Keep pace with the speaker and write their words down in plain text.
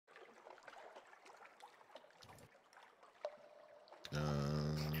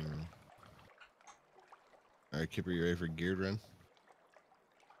Alright, Kipper, you ready for geared run?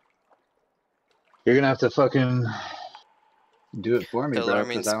 You're gonna have to fucking do it for me, The bro,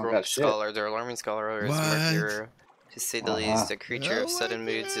 alarming because I don't got shit. The alarming scholar is What? more hero. To say the least, a creature Oh of sudden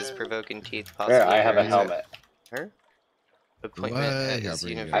my moods is God. provoking teeth, There, possibly I have a grows helmet. her appointment What? at Yeah, his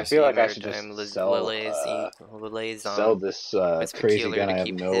bring it I University feel like I should Maritime just sell liaison. this It's crazy peculiar gun. to I have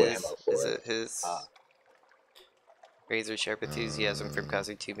keep no ammo for his it. razor sharp enthusiasm from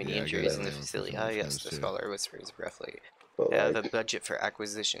causing too many yeah, I got injuries in ammo the for facility. some Ah, of yes, those the too. scholar whispers gruffly. But I have a like, budget for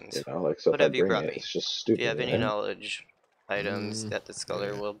acquisitions. you know, like so What if I have you bring brought it, me? it's just If stupid. you have any right? knowledge items that the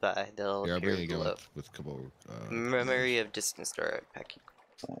scholar will buy, they'll Yeah, I'll appear bring a gun below. with a couple. Memory of distance store packing.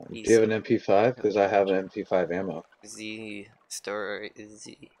 Do you have an MP5? Because I have an MP5 ammo. Z story. Yes,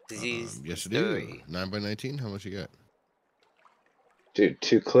 I do. Story. 9x19. How much you got? Dude,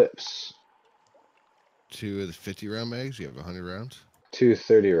 2 clips. 2 of the 50-round mags. You have 100 rounds. 2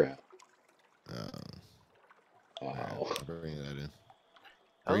 30-round. Oh. Right, I'll bring that in.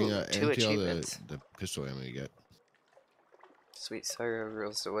 Oh, 2 empty all achievements. the pistol ammo you got. Sweet sorrow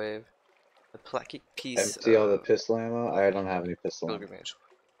rules the wave. A plaque piece Empty all the pistol ammo? I don't have any pistol ammo. pilgrimage.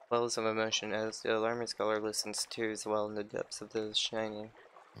 Wells of emotion as the alarming scholar listens, tears well in the depths of those shining.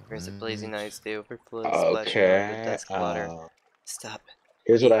 There's a blazing eyes, they overflow, splashing on the dusk water. Stop.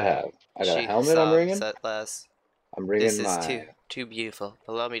 Here's what I have. I got a She helmet I'm bringing. sobs at last. I'm bringing This is my... too beautiful.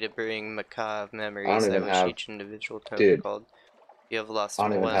 Allow me to bring macabre I memories. don't I even wish have... each individual tone Dude. called. You have lost I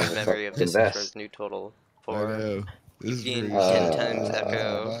don't even one have a memory of fucking distance for vest. his new total. I 4. know. This is You pretty gain 10 times That's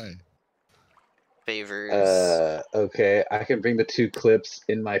echo buy. favors. Okay. I can bring the 2 clips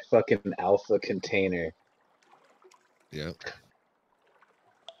in my fucking alpha container. Yep.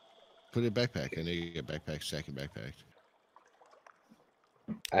 Put it in backpack. I know you get backpack, second backpack.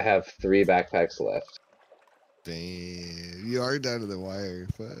 I have 3 backpacks left. Damn. You are down to the wire.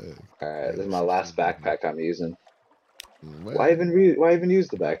 Fuck. Alright, this is my last backpack I'm using. What? Why even use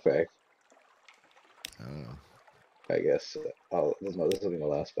the backpack? I don't know. I guess this will be my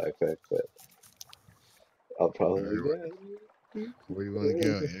last backpack, but I'll probably Where do you want to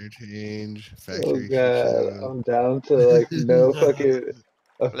go? Interchange, Oh factory, god, I'm down to like no fucking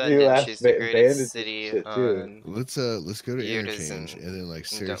a few London, last she's the greatest bandages city shit too. Let's go to interchange and then like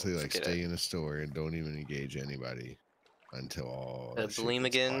seriously don't like forget stay in a store and don't even engage anybody until all The that shit Bleem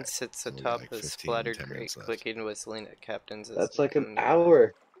gets again quiet. sits And we got, atop like, a 15, splattered 10 crate, minutes left. clicking and whistling at captains as That's they like an come near.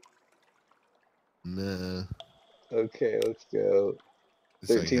 hour. Nah. Okay, let's go.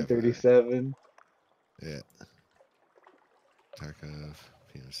 It's like half an hour. 1337. Yeah. Tarkov,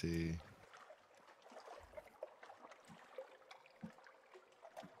 PMC.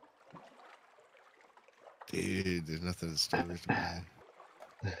 Dude, there's nothing in stores to buy.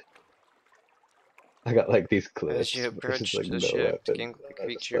 I got like these clips. As you approach like the no ship, the weapon.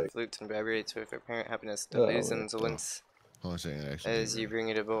 creature Like, flutes and vibrates with apparent happiness. Oh, Delusions once Hold on a second, actually. as you bring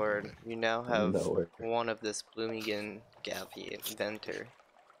it aboard. You now have Nowhere. one of this Bloomigan Gappy inventor.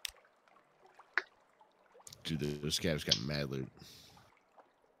 Dude, those scabs got mad loot.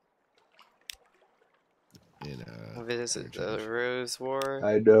 Visit the Rose War.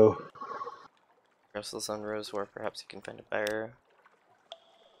 I know. Brussels on Rose War. Perhaps you can find a buyer.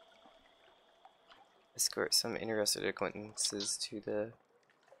 Escort some interested acquaintances to the.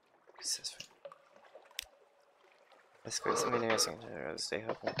 Escort some interesting stay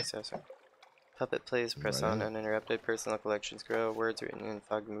hoping successor. Puppet plays press on uninterrupted. Personal collections grow. Words written in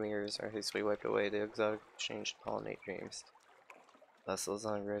fog mirrors are hastily wiped away. The exotic exchange pollinate dreams. Vessels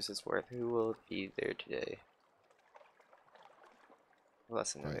on Rose's Worth. Who will be there today?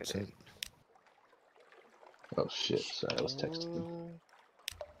 Less another day. Oh shit! Sorry, I was texting.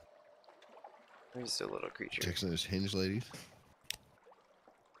 Where's the little creature? Texting those hinge ladies.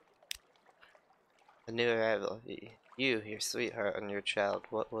 A new arrival. You, your sweetheart, and your child.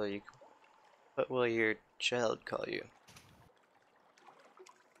 What will your child call you?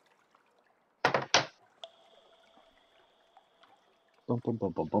 Bum, bum,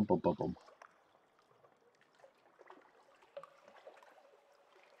 bum, bum, bum, bum, bum, bum.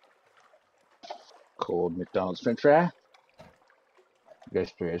 Cold McDonald's French fry.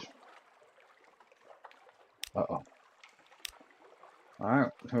 Guys, please. Uh-oh.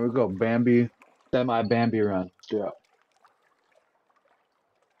 Alright, here we go. Bambi, semi-Bambi run. Let's go.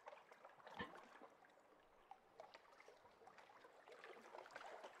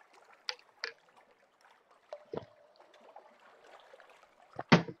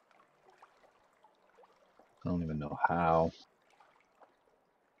 I don't even know how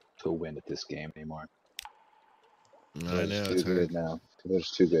to win at this game anymore. I know, it's too good now. They're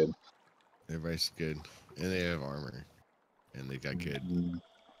just too good. Everybody's good. And they have armor. And they got good.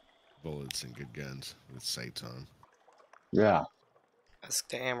 bullets and good guns with sights on. Yeah. Ask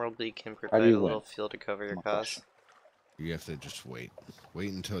the Emerald League can How do provide you a win? little fuel to cover your Oh my gosh. costs. You have to just wait.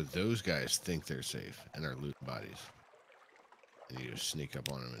 Wait until those guys think they're safe and are looting bodies. And you just sneak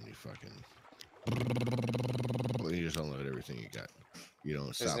up on them and you fucking... And you just unload everything you got. You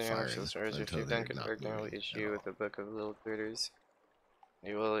don't stop Visiting firing optional stores. If until you're they're done, not Wagner will moving issue at you all. with a book of little critters.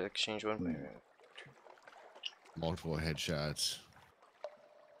 You will exchange one by Multiple headshots.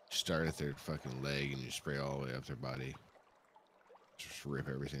 Start at their fucking leg and you spray all the way up their body. Just rip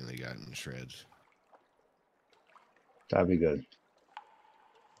everything they got in shreds. That'd be good.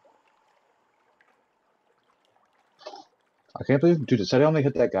 I can't believe, dude, it said I only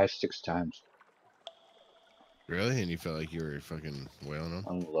hit that guy 6 times. Really? And you felt like you were fucking wailing them?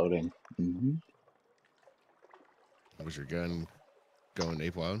 Unloading. Mm-hmm. Was your gun going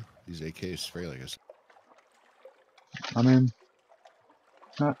ape wild? These AKs spray like us. I mean,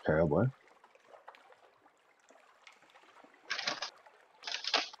 not terrible.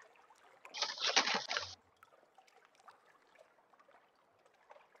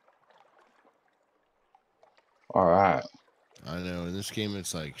 Alright. I know, in this game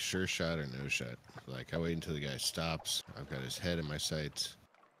it's like sure shot or no shot. Like I wait until the guy stops. I've got his head in my sights.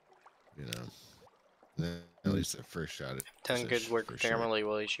 You know. Then at least the first shot. Done good work. for sure. Family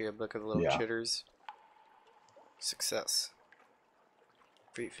will issue a book of little Yeah. chitters. Success.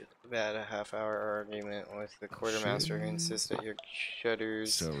 Brief about a half-hour argument with the quartermaster who insists that your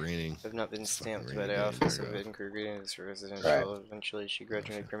shutters Still raining. have not been It's fucking stamped by raining the again, Office turn of it off. Ingredients Residential. Right. Eventually, she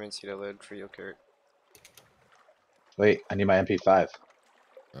grudgingly permits you to load for your cart. Wait, I need my MP5.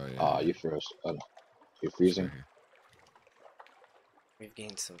 Oh yeah. Aw, yeah. you froze. Oh, no. You're It's freezing? right here. We've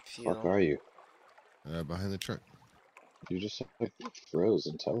gained some Fuck fuel. are you? Behind the truck. You just like froze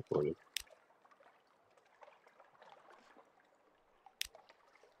and teleported.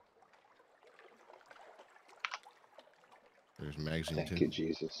 There's magazine Thank too. you,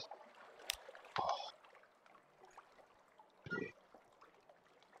 Jesus. Oh.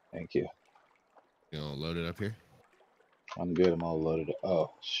 Thank you. You know, load it up here. I'm good. I'm all loaded up.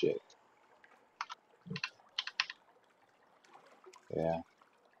 Oh, shit. Yeah.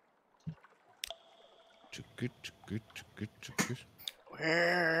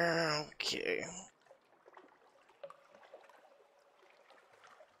 Okay.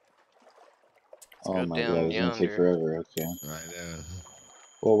 Oh go my god, down it's gonna take yonder. forever. Okay. I know.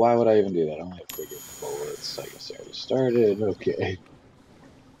 Well, why would I even do that? I don't have to get bullets. I guess I already started. Okay.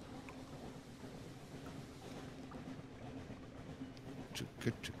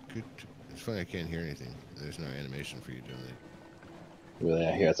 It's funny I can't hear anything. There's no animation for you doing it. Really,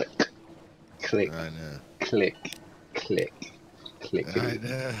 I hear it's like click, I know. click, click, clickety, I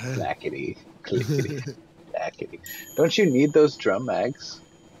know. clackety, clickety, clackety. Don't you need those drum mags?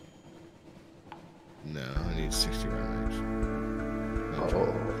 No, I need 60 round mags. Not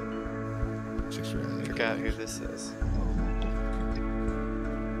Oh. 60 round. Forgot who this is.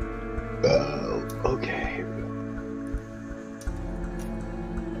 Oh. Okay. Here we go.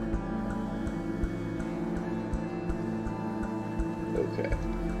 Okay.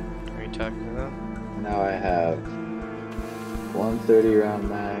 Are you talking to them? Now I have 130 round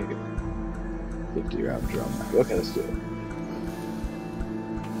mag, 50 round drum mag. Okay, let's do it.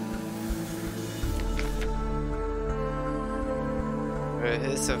 A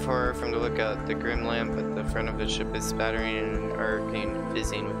hiss of horror from the lookout. The grim lamp at the front of the ship is spattering in an arcane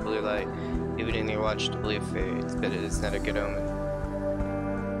fizzing with blue light. Even in your watch, the belief fades, but it is not a good omen.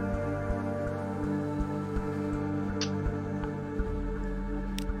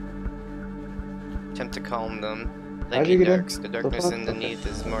 Attempt to calm them. How'd you Lightning get in? darks. The darkness fuck? underneath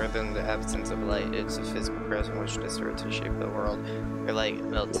is more than the absence of light. It's a physical presence which distorts the shape of the world. Your light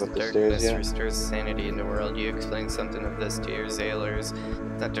melts the Up the darkness, stairs, yeah. restores sanity in the world. You explain something of this to your sailors.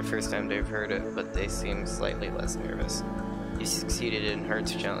 It's not the first time they've heard it, but they seem slightly less nervous. You succeeded in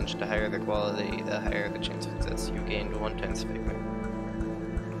Heart's challenge. The higher the quality, the higher the chance of success. You gained 1 times figure.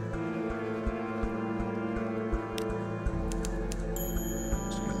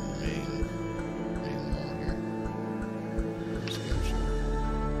 Let's go to the main wall here. Let's go.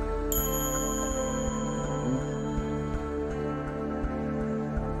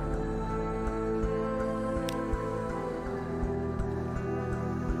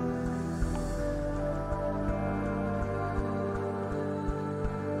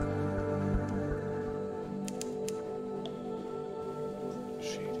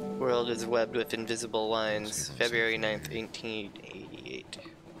 World is webbed with invisible lines. Let's see, February let's see. 9th, 1888.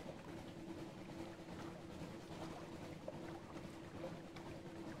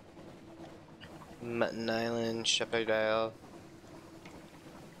 Mutton Island, Shepherd Isle.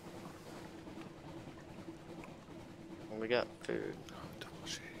 got food. Oh, double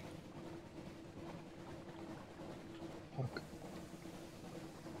shade. Fuck.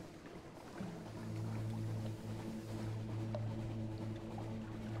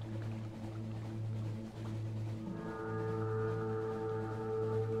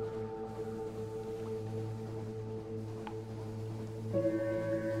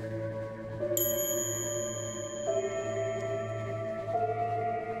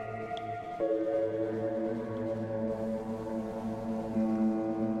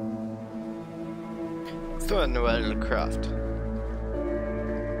 Lovecraft. I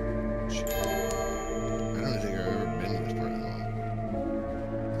don't think I've ever been to this part of the mall.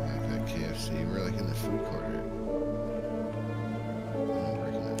 Like that KFC. We're like in the food court. Right? I don't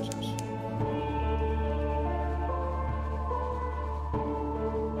recognize this.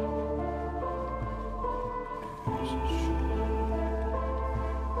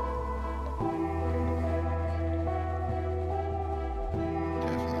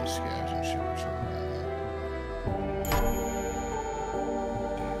 Definitely scabs and shit were somewhere around here.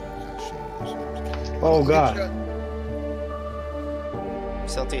 Oh god.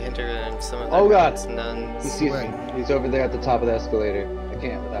 Salty hinter and some of Oh god. nuns. He sees me. He's over there at the top of the escalator. I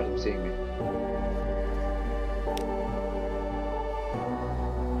can't without him seeing me.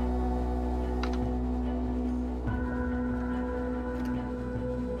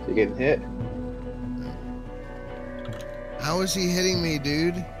 You getting hit? How is he hitting me,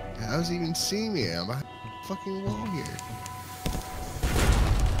 dude? How is he even seeing me? I'm behind the fucking wall here.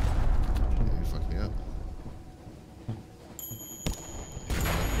 You fucked me up.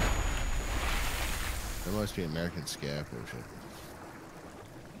 That must be American scav bullshit.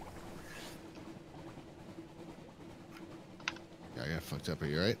 Yeah, I got fucked up. Are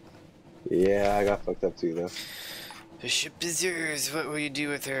you alright? Yeah, I got fucked up too though. The ship is yours. What will you do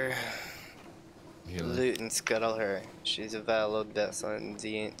with her? Healing. Loot and scuttle her. She's a valid vessel and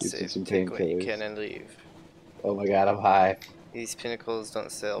she ain't Give safe. some Take what you painkillers. can and leave. Oh my god, I'm high. These pinnacles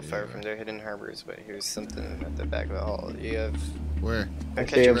don't sail far Yeah. from their hidden harbors, but here's something at the back of the hall. You have Where? a I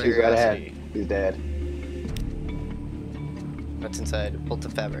catch see of him, he's right ahead. curiosity. He's dead. What's inside? A bolt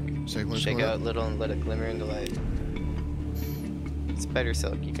of fabric. Second one's Shake going out up? a little and let it glimmer into light. Spider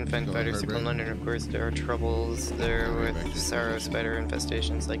silk. You can find Go spider on, silk in Herbert. London, of course. There are troubles there Alright, back with to sorrow position. spider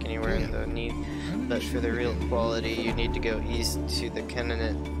infestations like anywhere in the need. But for the real quality, you need to go east to the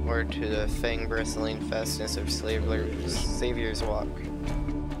Kennet or to the fang-bristling fastness of Savior's Walk.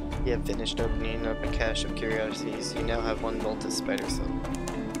 You have finished opening up a cache of curiosities. You now have one bolt of spider silk.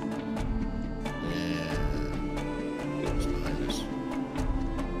 And it's behind us.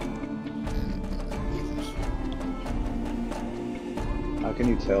 And underneath us. How can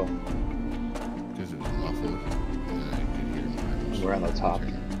you tell? Because it was muffled. And then I could hear him behind us. We're on the top. Yeah.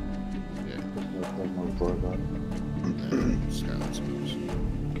 There's no floor above. Skylight smokes.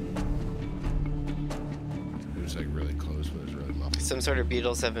 It was like really close, but it was really muffled. Some sort of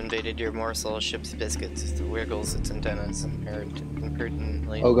beetles have invaded your morsel of ship's biscuits. It wiggles its antennas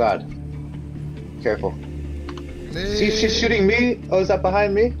impertinently. Oh god. Careful. Hey! She's shooting me? Oh, is that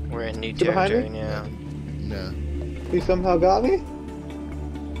behind me? We're in new Is it behind territory me? now. No. He somehow got me?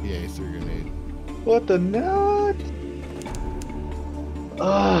 Yeah, he threw a grenade. What the nut?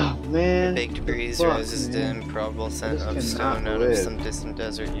 Oh man. Baked breeze Fuck, rises the man. improbable scent This of cannot stone out live. of some distant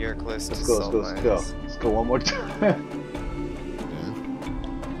desert. You're close Let's to go, salt let's go, let's mines. go. Let's go one more time. Yeah.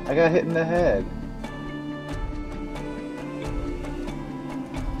 I got hit in the head.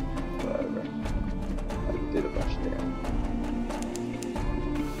 Whatever. I did a bunch of damage.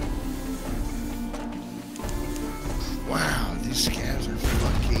 Wow, these scabs are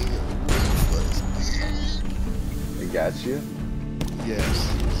fucking ruthless. I got you.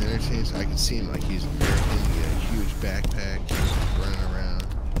 Yes, he's entertained. I can see him like he's American. He got a huge backpack, he's running around.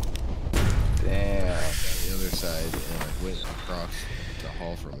 Damn. On the other side, and like went across the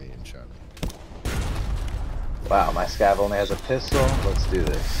hall from me and shot me. Wow, my scav only has a pistol. Let's do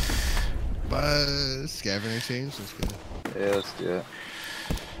this. But scavenger change, that's good. Yeah, let's do it.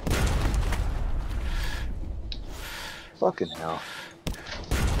 Fucking hell.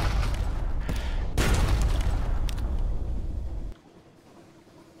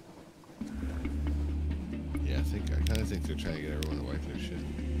 Yeah, I kind of think they're trying to get everyone to wipe their shit.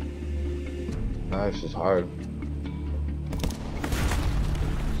 No, it's just hard.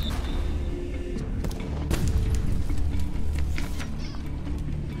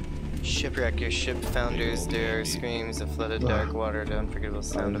 Shipwreck, your ship founders. There are screams of flooded dark water, the unforgettable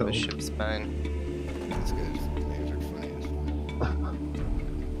sound of no. a ship's spine. These guys' names are funny as fuck.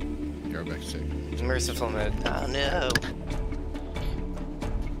 You're back sick. Merciful mode. Oh no!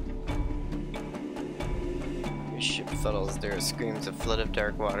 Your ship befuddles. There are screams, a flood of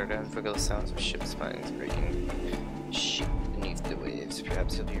dark water, the unforgettable sounds of ship spines breaking. Ship beneath the waves.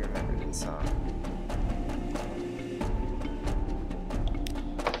 Perhaps you'll be remembered in song.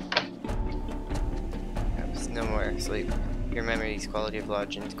 Perhaps no more sleep. Your memories, quality of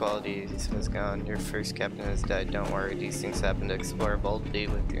lodgings, qualities has gone. Your first captain has died. Don't worry, these things happen. To explore boldly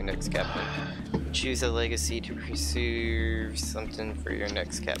with your next captain. Choose a legacy to preserve something for your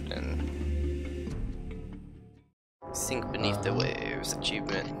next captain. Sink beneath the waves.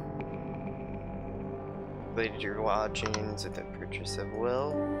 Achievement. Completed your lodgings with the purchase of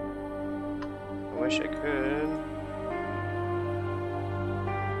will. I wish I could.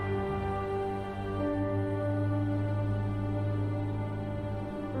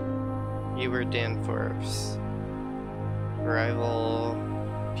 You were Danforth's rival,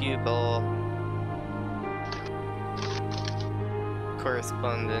 pupil,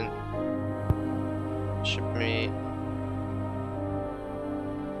 correspondent, shipmate,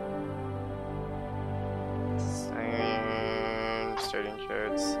 starting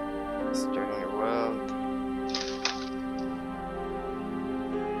charts, starting your wealth.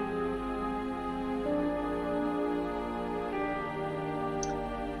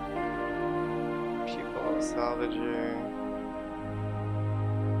 Salvager.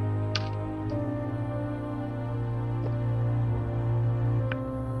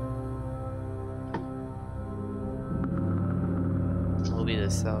 We'll be the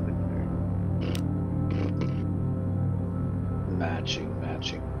salvager. Matching.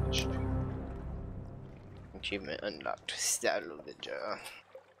 Achievement unlocked. Salvager.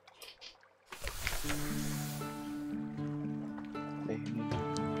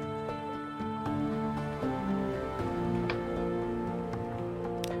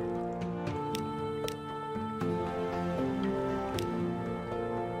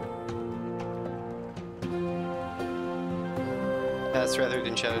 Past rather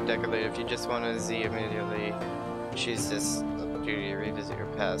than shadow decorate. If you just want to Z immediately, choose this opportunity to revisit your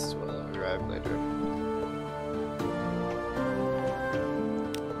past. Will arrive later.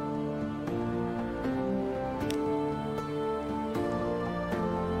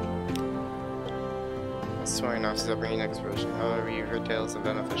 Swearing off submarine explosion. However, you heard tales of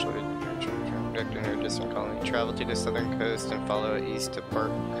unofficial conducting a distant colony. Travel to the southern coast and follow it east to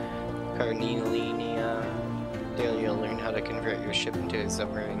Port Carnelinia. There you'll learn how to convert your ship into a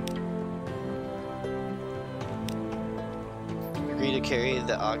submarine. Agree to carry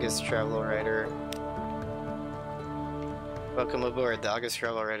the August Travel Rider. Welcome aboard. The August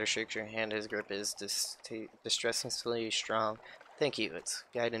Travel Rider shakes your hand. His grip is distressingly strong. Thank you. It's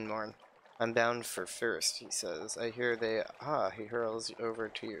guide and mourn. I'm bound for first, he says. I hear they... he hurls over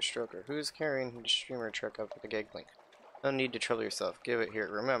to your stroker. Who's carrying the streamer truck up with the gangplank? No need to trouble yourself. Give it here.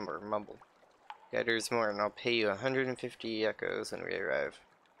 Remember, mumble. Guiders more, and I'll pay you 150 echoes when we arrive.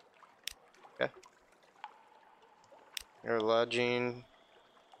 Okay. Your lodging.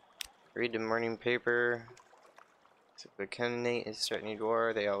 Read the morning paper. The candidate is threatening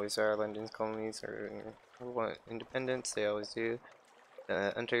war. They always are. London's colonies are want independence. They always do.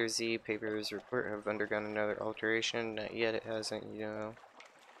 Under Z papers report have undergone another alteration. Not yet. It hasn't. You know.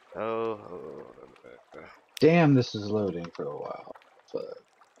 Oh. Damn, this is loading for a while. Fuck.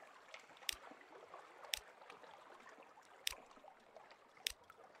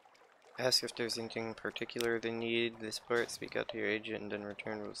 Ask if there's anything particular they need this part, speak out to your agent, and then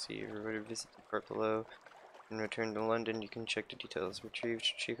return. We'll see you. Everybody visit the port below. And return to London, you can check the details. Retrieve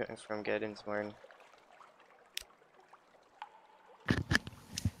achievement from guidance morning.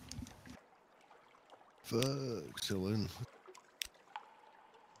 Fuck, still in.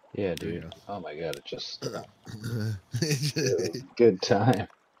 Yeah, dude. Oh my god, it just... I good time.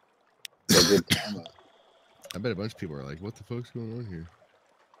 A good time. bet a bunch of people are like, what the fuck's going on here?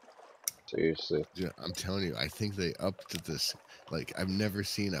 Seriously. Yeah, I'm telling you, I think they upped this. Like, I've never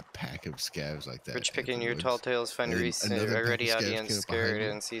seen a pack of scavs like that. Rich picking your tall tales, find a ready audience, scared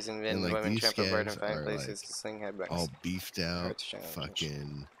and seasoned men, like, women, tramp apart and scavs find are, places like, to sling headbangs. all beefed out,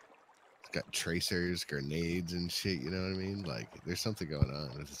 fucking... got tracers, grenades, and shit, you know what I mean? Like, there's something going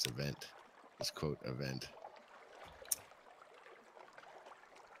on with this event. This quote event.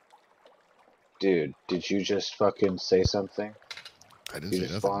 Dude, did you just fucking say something? I didn't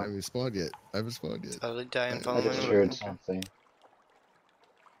say nothing. I haven't spawned yet. I haven't spawned yet. I just heard something.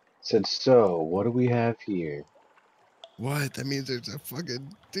 Said, so, what do we have here? What? That means there's a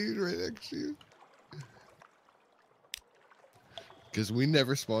fucking dude right next to you. Because we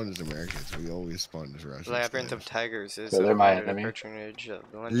never spawned as Americans. We always spawned as Russians. Labyrinth of Tigers is So a they're my haunted enemy? patronage of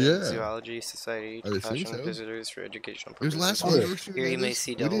the London Yeah. Zoology Society I to would think caution so. visitors for educational It was purposes. last one. Oh, They were shooting Here you at may us.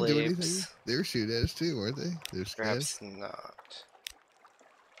 see We didn't double do anything. apes. They were shooting at us too, weren't they? They were scared. Perhaps not.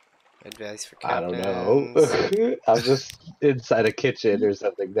 Advice for I don't captains. know. I'm just inside a kitchen or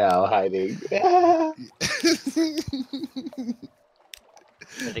something now, hiding.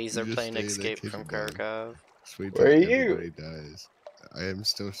 These You are just playing stay in that Escape from kitchen, dog. Kharkov. Just wait Where till are you? everybody dies. I am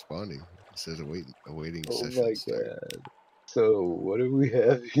still spawning. It says awaiting Oh session my start. god. So, what do we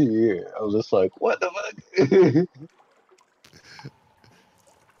have here? I was just like, what the fuck?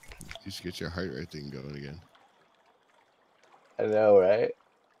 You just get your heart rate thing going again. I know, right?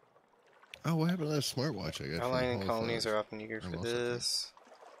 Oh, what happened to that smartwatch I got Outlying from and Hall colonies Flash? are often eager I for lost that thing. this.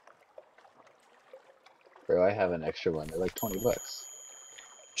 Bro, I have an extra one. They're like 20 bucks.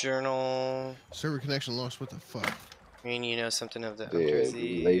 Journal. Server connection lost. What the fuck? I mean, you know something of the Dude, leave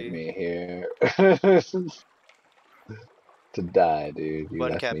Undersea. me here. To die, dude. You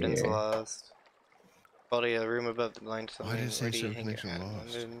One left me captain's here. lost. Quality of room above the blind Why did domain. it say Where do you server hang connection out in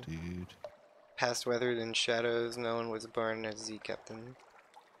lost, London? dude? Past weathered in shadows. No one was born as Z captain.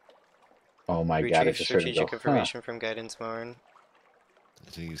 Oh my god, Retrieve I just heard him go, strategic huh. information from guidance Marn. I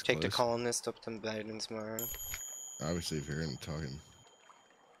think he's Take the close. columnist up to guidance Marn. Obviously, if you're in talking.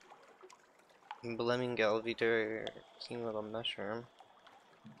 Blemming Galviter, King Little Mushroom.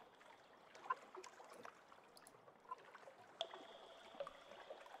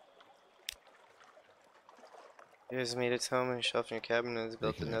 It has made its home and a shelf in your cabin and has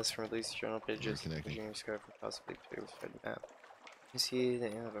built the Reconnect. nest from released journal pages. Reconnecting. Junior scar for possibly clear with red map. You see the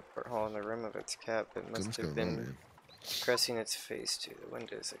end of a porthole in the rim of its cap. It must What's have going on, been man? pressing its face to the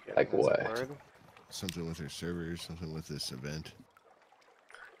windows again. Like what? Board. Something with their servers, something with this event.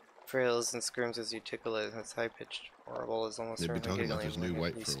 Frails and screams as you tickle it. Its high-pitched horrible is almost They've been certainly talking about giggling. this new When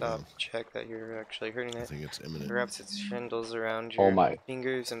wipe you for a stop, while. check that you're actually hurting I it. think it's It imminent. wraps its shindles around Oh your my.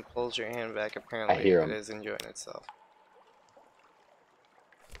 fingers and pulls your hand back. Apparently, hear it him. is enjoying itself.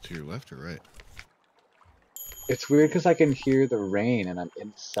 To your left or right? It's weird because I can hear the rain and I'm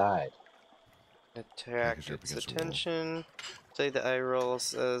inside. Attract you're up its against a wall. attention. Play the eye roll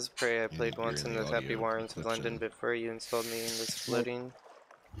says, pray I played you're once in in the the happy audio warrens of clips, London before you installed me in this floating.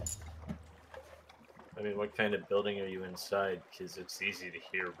 I mean, what kind of building are you inside? Because it's easy to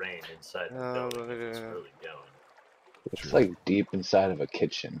hear rain inside the building if it's really going. It's True. like deep inside of a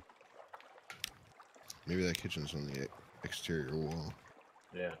kitchen. Maybe that kitchen's on the exterior wall.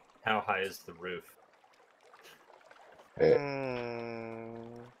 Yeah. How high is the roof?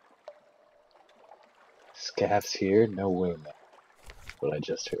 Scavs here? No way, man. What I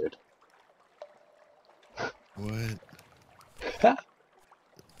just heard. What?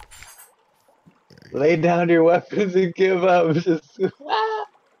 Lay down your weapons and give up. Just...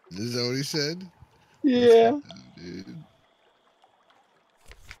 Is that what he said? Yeah. That's fucked up, dude.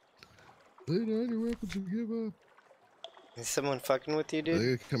 Lay down your weapons and give up. Is someone fucking with you, Are dude? they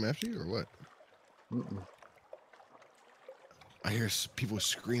gonna come after you or what? Mm-mm. I hear people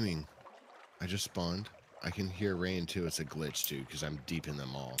screaming. I just spawned. I can hear rain too. It's a glitch too because I'm deep in the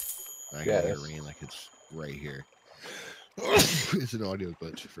mall. I can hear rain like it's right here. It's an audio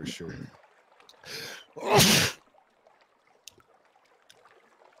glitch for sure.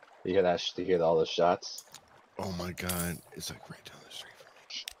 You hear that? You hear all the shots? Oh my god! It's like right down the street from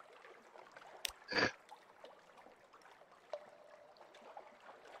me.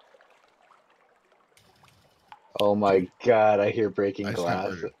 Oh my god! I hear breaking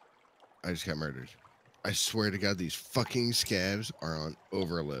glass. I just got murdered. I swear to God, these fucking scavs are on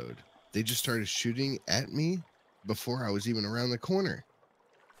overload. They just started shooting at me before I was even around the corner.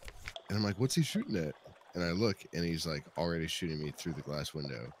 And I'm like, what's he shooting at? And I look, and he's like already shooting me through the glass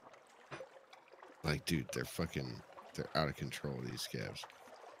window. Like, dude, they're out of control, these scavs.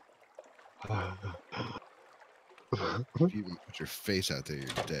 If you even put your face out there,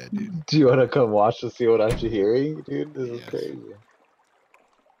 you're dead, dude. Do you want to come watch to see what I'm hearing? Dude, this is crazy.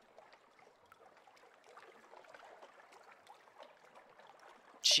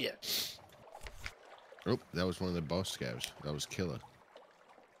 Shit. Oh, that was one of the boss scavs. That was Killa.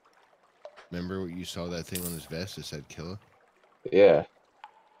 Remember what you saw that thing on his vest that said Killa? Yeah.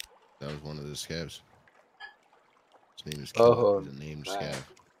 That was one of the scavs. His name is Killa. Oh, He's a named nice. scav.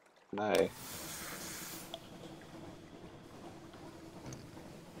 Nice.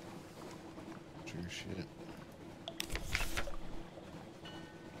 True shit.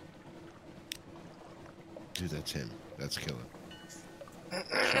 Dude, that's him. That's Killa.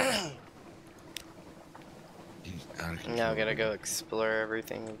 He's out of control. Now I gotta go explore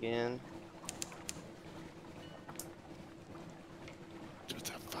everything again.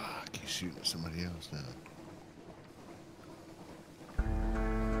 shooting at somebody else now.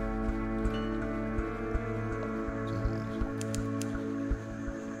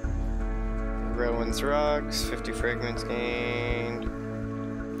 Rowan's rocks, 50 fragments gained.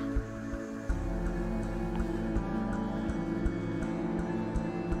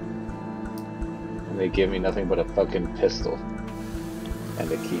 And they give me nothing but a fucking pistol.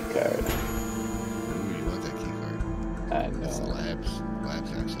 And a key card. Ooh, you want that key card? I That's know. labs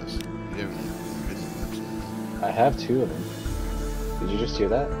access. You haven't been in labs yet. I have 2 of them. Did you just hear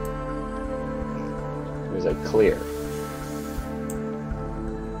that? It was like clear.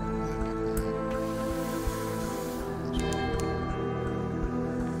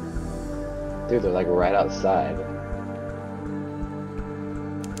 Dude, they're like right outside.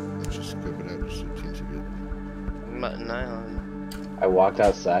 Let's just scope it out just so it seems to get. Mutton Island. I walked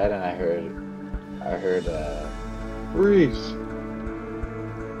outside and I heard, Reese!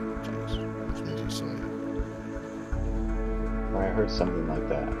 Jeez, it's meant to say. Or I heard something like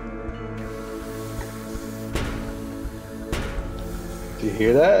that. Do you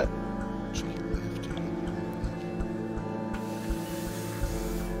hear that? Check your left, dude.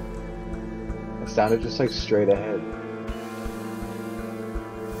 It sounded just like straight ahead.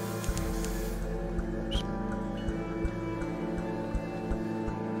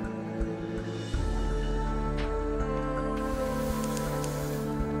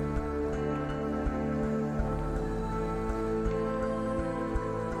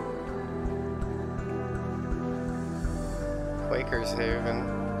 Quaker's Haven.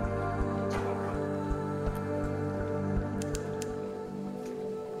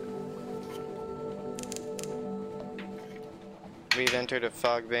 We've entered a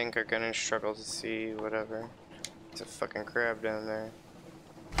fog bank, are gonna struggle to see whatever. There's a fucking crab down there.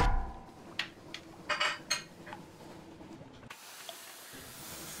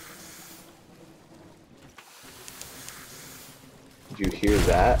 Did you hear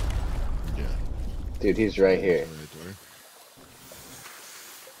that? Yeah. Dude, he's right here. Right there.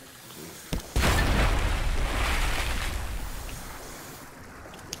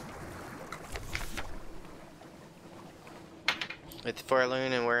 With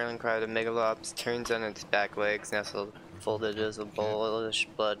forlorn and whirling cry, the megalops turns on its back legs, nestled folded as a bullish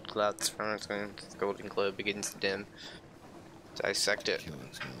blood clots from its wings. Its golden glow begins to dim. Dissect it. Kill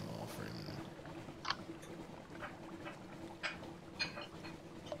it's going all for him.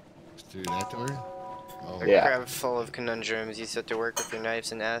 Through that door? Oh, A Yeah. crab full of conundrums. You set to work with your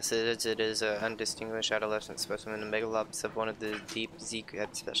knives and acids. It is an undistinguished adolescent specimen. The megalops have one of the deep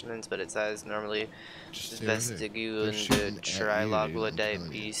Z-cat specimens, but its eyes normally just stay right there. vestigu They're and shooting the at you, dude, I'm trilobulidite telling you.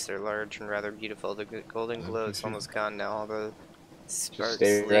 beasts are large and rather beautiful. The golden Let glow me is shoot. almost gone now, although sparks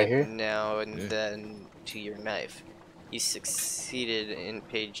stay right leap here? now and Yeah. then to your knife. You succeeded in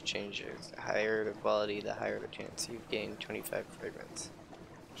page changes. The higher the quality, the higher the chance. You've gained 25 fragments.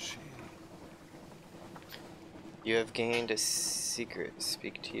 Shit. You have gained a secret.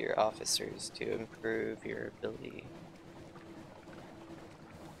 Speak to your officers to improve your ability.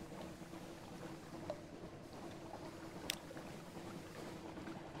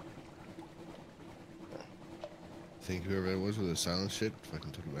 Think whoever that was with the silent shit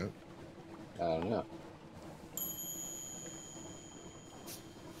fucking took him out. I don't know.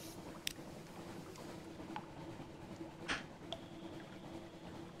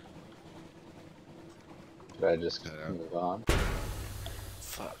 Should I just Cut out. move on?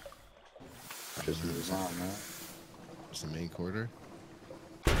 Fuck. Just move on, man. It's the main corridor.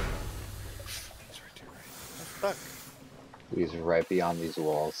 He's right there, right? Fuck. He's right beyond these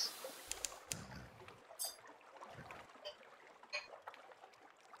walls.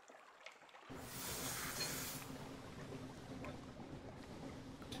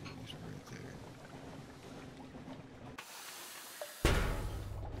 He's right there.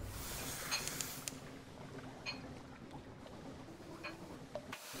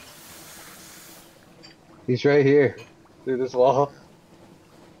 He's right here. Through this wall.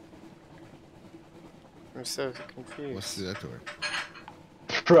 I'm so confused. What's through that door?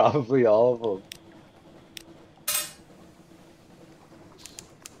 Probably all of them.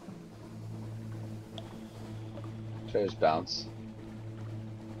 Should I just bounce?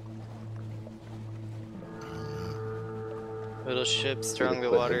 Little ships throng the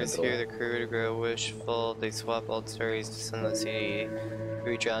cliff in the waters, door. hear the crew to grow wishful. They swap old stories to Sunless City.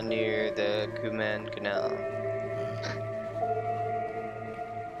 We draw near the Kuman Canal.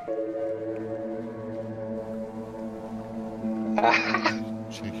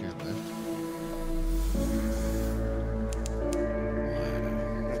 Check your left.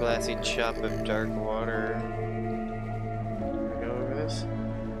 Wow. Glassy chop of dark water. Can we go over this?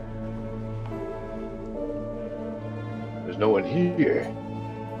 no one here.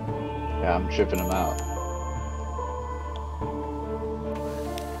 Yeah, I'm tripping him out.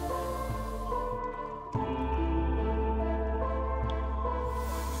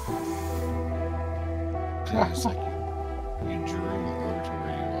 Yeah, it's like you drew them over to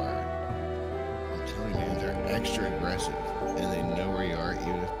where you are. I'm telling you, man, they're extra aggressive, and they know where you are,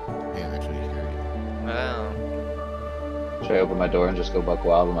 even if they can't actually hear you. Wow. Should I open my door and just go buck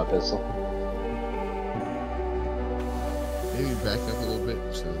wild with my pistol? Maybe back up a little bit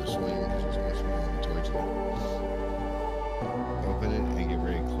so the swing is just going to swing towards you. Open it and get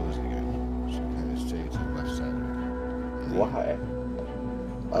ready to close it again. So kind of stay to the left side of it. Why?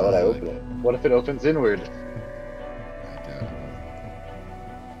 Why would I open it? What if it opens inward? I doubt it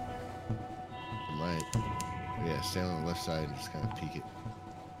will. It might. But yeah, stay on the left side and just kind of peek it.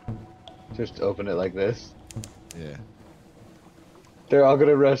 Just open it like this? Yeah. They're all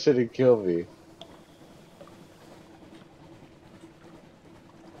gonna rush it and kill me.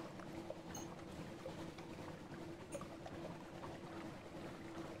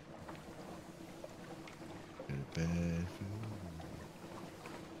 Bad food.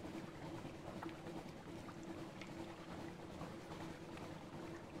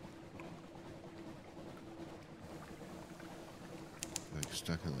 Like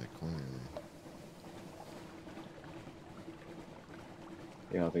stuck in that corner there.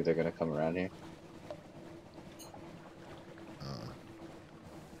 You don't think they're gonna come around here?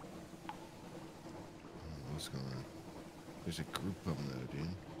 What's going on? There's a group of them though, dude.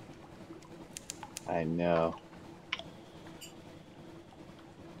 I know.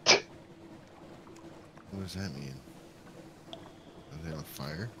 What does that mean? Are they on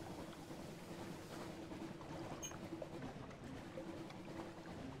fire?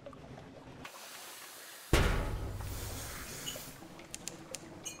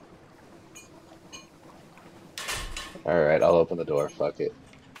 Alright, I'll open the door, fuck it.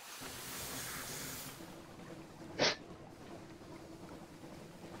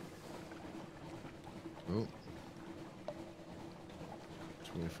 Oh.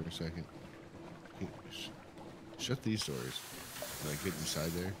 Just wait for a second. Shut these doors. Like get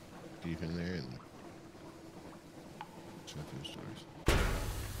inside there, deep in there, and shut those doors.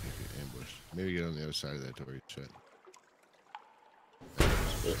 Make it ambushed. Maybe get on the other side of that door. Shut.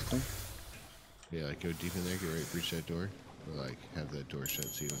 Yeah, like go deep in there, get ready to breach that door, or like have that door shut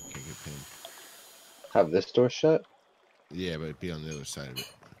so you can't get pinned. Have this door shut? Yeah, but be on the other side of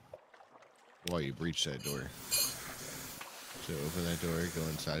it while you breach that door. So open that door, go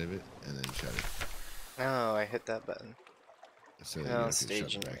inside of it, and then shut it. Oh, I hit that button. So that Oh, you don't get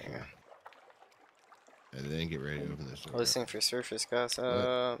stage shut back in here. And then get ready to open this door. Listening for surface gas.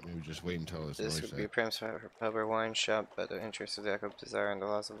 Maybe just wait until it's This would be a prime spot for pub or wine shop, but the interests of Jacob Desire and the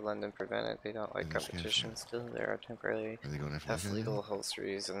laws of London prevent it. They don't like And this competition. guy's Still, there are temporarily Are they going after half this guy legal now?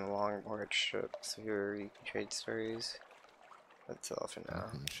 holsteries and long board ships. Here you can trade stories. That's all for now.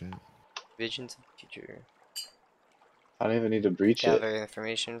 Oh, shit. Visions of the future. I don't even need to breach it. Gather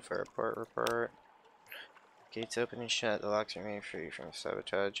information for a port report. Gates open and shut. The locks remain free from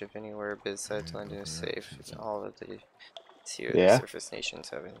sabotage. If anywhere besides London is safe, it's all of the here Yeah? the surface nations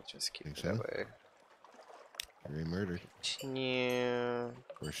have it. Just keep Think it so? that way. You're murdered. Continue.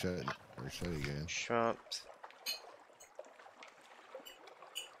 Or shut. Or shut again. Shops.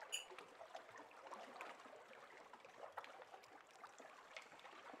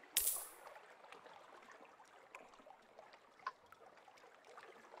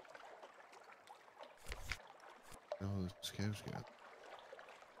 Oh, the scavs go.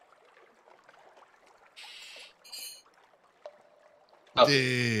 Oh.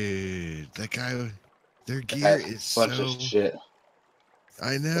 Dude, that guy, their gear is Bunch so. of shit.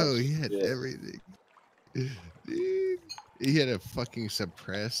 I know, Bunch he of had shit. everything. Dude, he had a fucking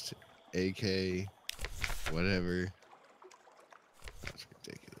suppressed AK, whatever. That's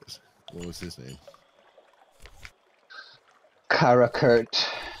ridiculous. What was his name? Karakurt.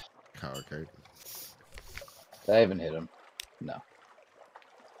 Coward. Did I even hit him? No.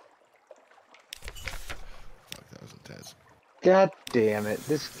 Fuck, that was intense. God damn it,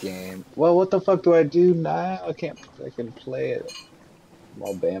 this game. Well, what the fuck do I do now? I can't fucking play it. I'm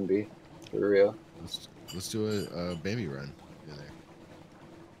all Bambi. For real. Let's do a baby run in there.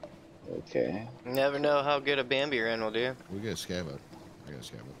 Okay. Never know how good a Bambi run will do. We got a scav up. I got a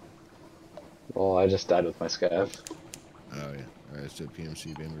scav up. Well, I just died with my scav. Oh yeah. Alright, let's do a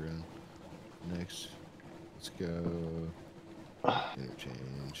PMC baby run. Next. Let's go.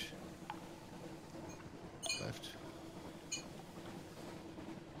 Interchange. Left.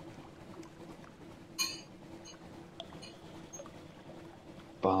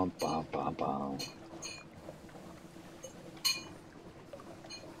 Bum, bum, bum, bum.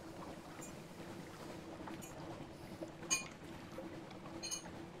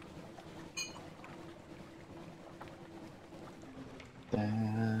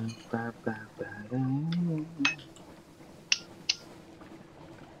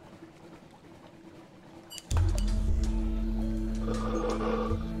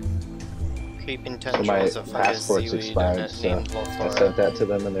 creeping So tendrils my of fungus passport's seaweed expired, so named I Volflora. sent that to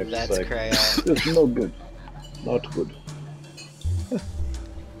them and they're just That's like, cryo. it's no good. Not good.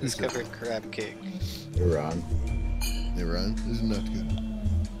 Discovered crab cake. Iran. Iran is not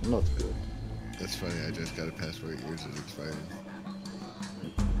good. Not good. That's funny. I just got a passport. Yours is expired.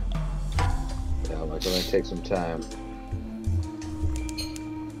 Yeah, I'm gonna take some time.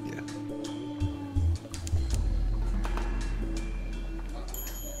 Yeah.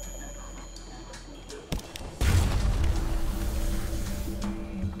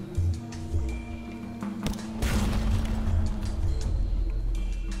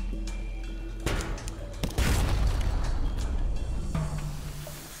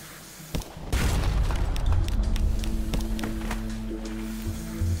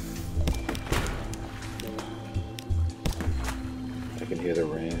 I can hear the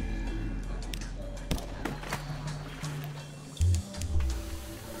rain.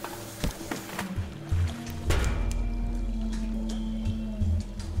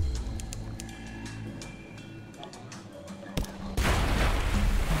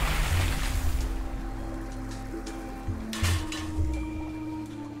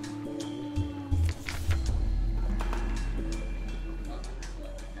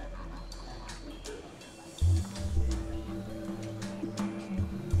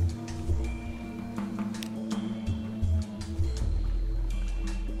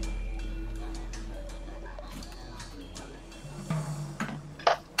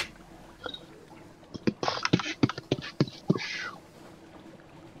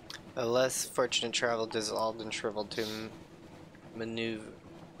 A less fortunate travel dissolved and shriveled to maneuver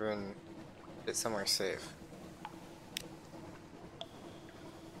and get somewhere safe.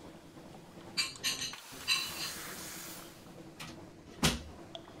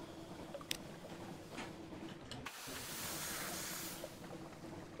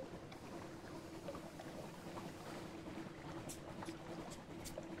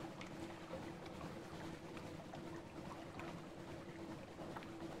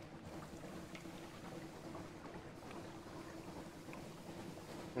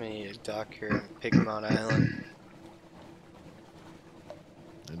 Me dock here in Pigmont Island.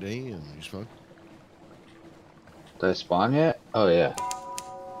 Damn, you smoke? Did I spawn yet? Oh yeah.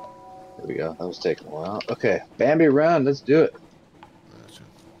 There we go. That was taking a while. Okay, Bambi run. Let's do it. Gotcha.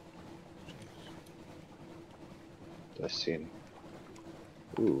 Did I see any?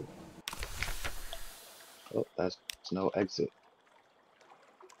 Ooh. Oh, that's no exit.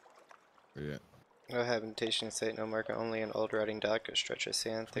 Where you at? No habitation site, no marker, only an old rotting dock. A stretch of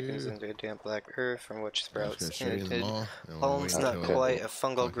sand thickens Yeah. into a damp black earth from which I was sprouts gonna show you in the tainted mall. I wanna palms, wait not until quite, a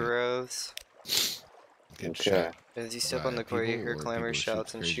fungal fucking growths. get Okay. shot As you step by on the core, you people hear or clamors, people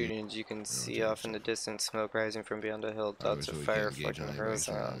shouts, and crazy. shootings. You can don't see take off in the yourself. distance smoke rising from beyond the hill, I dots always of would fire get engaged on flicking anybody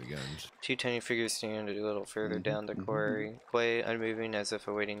showing horizontal. any guns. Two tiny figures stand a little further Mhm, down the mhm, quarry, quay unmoving as if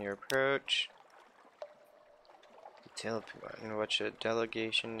awaiting your approach. Detail in which a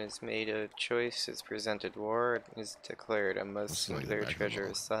delegation is made a choice is presented, war is declared, a most This is like the singular back of the treasure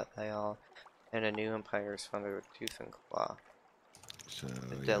mall. is sought by all, and a new empire is founded with tooth and claw. So The yeah,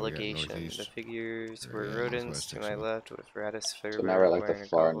 we got delegation, the northeast. figures Or, were yeah, rodents northwest to my actually. left with Ratus So now Faber we're at like the wearing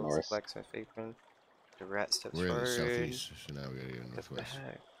far goggles, north. blacksmith apron. The rat steps We're in the forward. southeast, so now we gotta go What the northwest.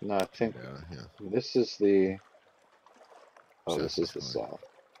 heck? No, I think Yeah. this is the. Oh, this is Southwest the corner. south.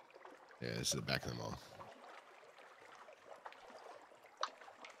 Yeah, this is the back of the mall.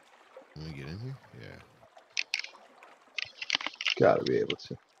 Can we get in here? Yeah. Gotta be able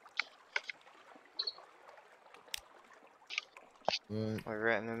to. What? A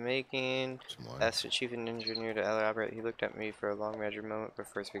rat in the making. Some water? Asked the chief engineer to elaborate. He looked at me for a long measured moment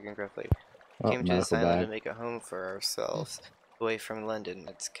before speaking gruffly. Oh, Came to this medical island bag. to make a home for ourselves, away from London,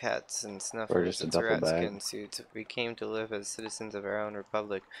 its cats and Or snuffers, just a its duffel rat bag. skin suits. We came to live as citizens of our own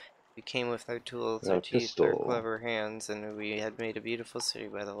republic. We came with our tools, Got our a teeth, our pistol. clever hands, and we had made a beautiful city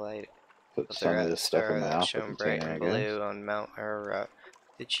by the light Put of the some of rat this stuff in star my that alpha shone bright container, and I guess. blue on Mount Ararat.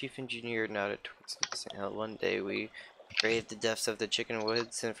 The chief engineer nodded towards the distant hill. One day we braved the depths of the chicken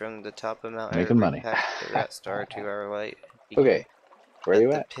woods, and from the top of Mount Making Ararat money. packed the rat star to our light. Okay, where are But you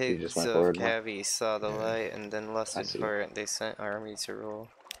the at? You just pigs went of forward more. Cavi saw the Yeah. light and then I lusted see. for it. They sent armies to rule.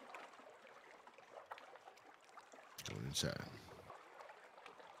 Going inside.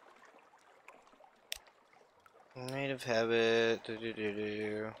 Native habit.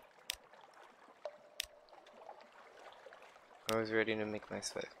 I was ready to make my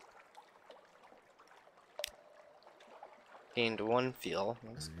spec. Gained 1 feel.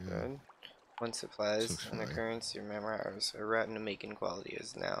 That's There we go. good. 1 supplies. Looks An fine. occurrence. Your memoirs. A rat in the making quality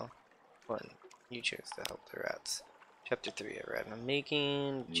is now 1. You chose to help the rats. Chapter 3, I arrived on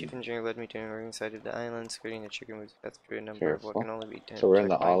making. Chief engineer led me to an emerging side of the island, skirting the chicken woods path through a number of what can only be So we're in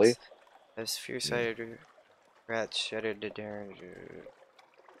the ollie. As fear-sided rats shattered the derringers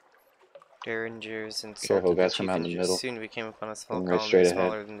and Careful, salted the guys, chief come out in the engines. middle. Soon we came upon a small Come right colony straight ahead.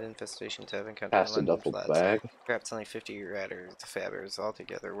 smaller than the infestations I've encountered Past in the London duffel flats. bag. Perhaps only 50 fabbers all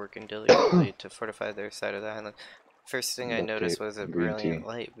together working diligently to fortify their side of the island. First thing I Duct noticed tape, was a green brilliant tea,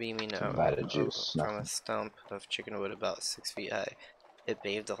 light beaming out Vita juice, from a nothing. stump of chicken wood about 6 feet high. It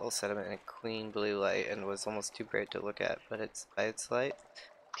bathed the whole sediment in a clean blue light and was almost too bright to look at, but by its light,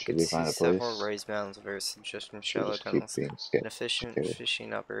 I Should could we see find a several place? raised mounds of earth suggesting Should shallow just keep tunnels. being An efficient scared.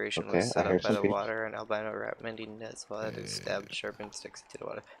 fishing operation Okay, was set I hear up by some the people. water, an albino rat mending nets while others stabbed sharpened sticks into the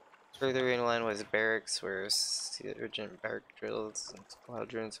water. Further inland was barracks where sergeant bark drills and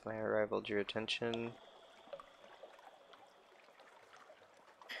squadrons. My arrival drew attention.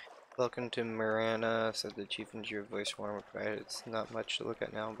 Welcome to Marana, said the chief engineer, voice warm and quiet. It's not much to look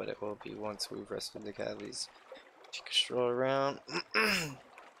at now, but it will be once we've rested the cavities. Take a stroll around.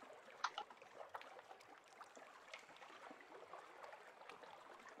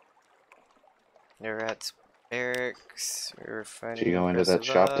 The rats barracks. We were fighting. Should you go into that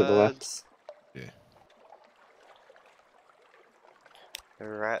shop to the left? odds. Yeah. The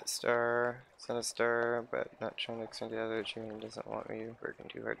rat star, Star, but not trying to extend the other. Jimmy doesn't want me working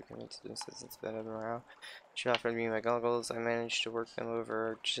too hard to convince him since it's been a morale. She offered me my goggles. I managed to work them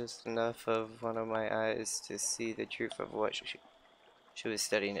over just enough of one of my eyes to see the truth of what she was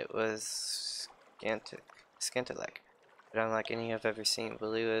studying. It was Scantilic. But unlike any I've ever seen,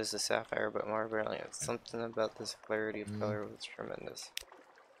 blue as a sapphire, but more brilliant. Something about this clarity of color was tremendous.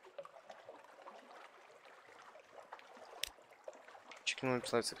 Chicken wood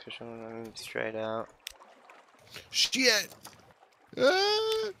floats cushion and straight out. Shit!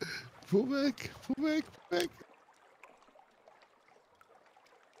 Ah! Pull back, pull back, pull back.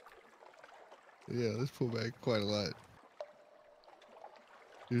 Yeah, let's pull back quite a lot.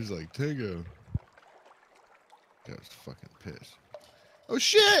 He was like, Tango. I was fucking pissed. Oh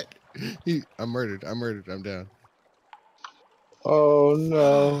shit! I'm murdered, I'm down. Oh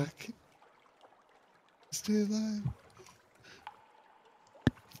no. Fuck. Stay alive.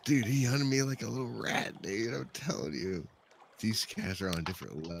 Dude, he hunted me like a little rat, dude. I'm telling you. These cats are on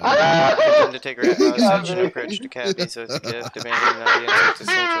different levels. Pretend to take rat Got hostage and me. approach the cabby, so it's a gift, demanding an audience with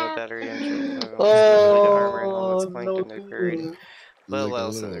essential battery entry. The armor and helmets clanked no and they buried. good. Well, Like a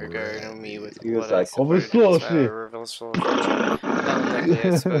well, said little the regarding rat, me with dude. He was what I like, supported "Come in on, his reversal of fortune.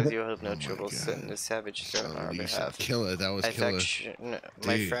 Unlikely, I suppose you'll have no Oh my trouble God. setting the savage throne on our Unleash behalf. Killer, that was Killer.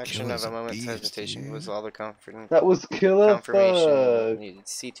 My Dude, fraction Killer's of a a moment's beast, hesitation dude. was all the confirmation That was killer fuck. needed.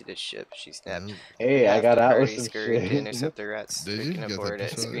 See to the ship, she snapped. No. Hey, I Half got the out with party some scurried to shit. intercept the rats Did you? streaking You got aboard that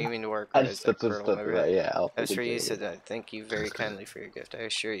it, pistol? screaming war I cries just that put some curdled stuff my in breath. that. Yeah, I'll As for you, take said it. I thank you very kindly for your gift. I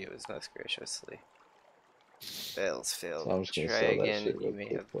assure you it was most graciously. Fails failed. So I'm just gonna Try sell that again shit and you real may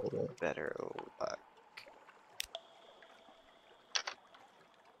quick have for that. better luck.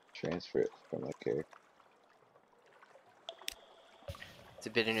 Transfer it from my character. To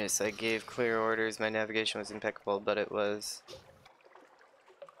bitterness, I gave clear orders. My navigation was impeccable, but it was.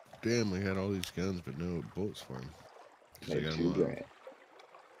 Damn, I had all these guns, but no bullets for them. Made $2 grand.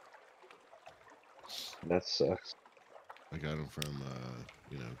 That sucks. I got them from,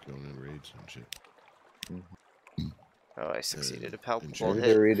 going in raids and shit. Oh, I succeeded. A And palpable Maybe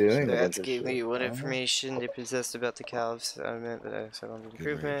hit. they're redoing The a bunch rats of gave shit. me what I don't know. information they possessed about the calves. I meant that I settled Good ready to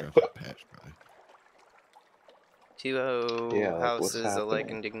improvement. drop that patch, probably. 2 Yeah, like, what's houses alike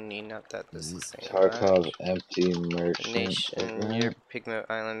happening? in dignity. Not that this is saying Tarkov much. empty The merchant nation, your event. Pigment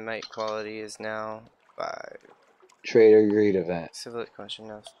Island might quality is now 5. Trader greed event. Civil question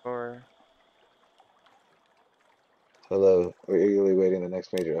now 4. Hello, we're eagerly waiting the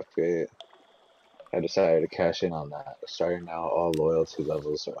next major upgrade. I decided to cash in on that. Starting now, all loyalty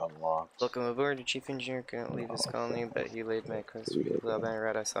levels are unlocked. Welcome aboard. The chief engineer couldn't leave his colony, but he laid my quest for the Albino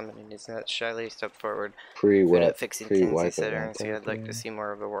rat I summoned in his net. Shyly stepped forward. Good at fixing things, he Pre-wipe said event. earnestly. I'd like to see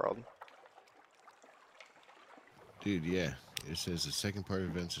more of the world. Dude, yeah. It says the second part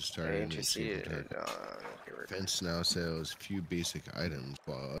of events is I starting. interceded on Fence now sells few basic items,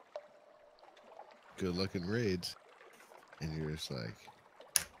 but good luck in raids. And you're just like,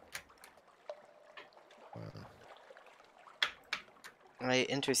 wow. I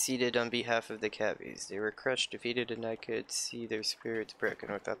interceded on behalf of the cabbies. They were crushed, defeated, and I could see their spirits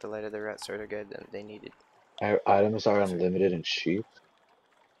broken. Without the light of the rat star to guide them, they needed. Items are unlimited and cheap.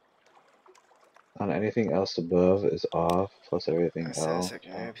 On anything else above is off, plus everything else.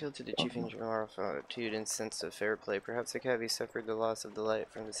 I appeal to the chief engineer moral fortitude and sense of fair play. Perhaps the cabbie suffered the loss of the light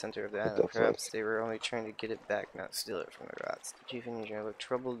from the center of the island. Perhaps they were only trying to get it back, not steal it from the rats. The chief engineer looked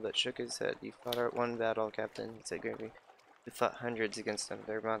troubled but shook his head. You fought out one battle, Captain, he said gravely. You fought hundreds against them.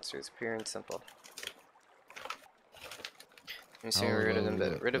 They're monsters, pure and simple. You soon rid of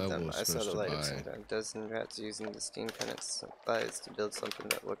them, I saw the light of some dozen rats using the steam pennants supplies to build something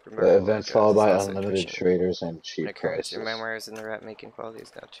that looked remarkable. The events followed by unlimited traders and cheap prices. Your memoirs in the rat making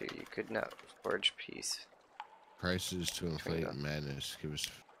qualities now too. You could not forge peace. Prices to inflate madness. Give us.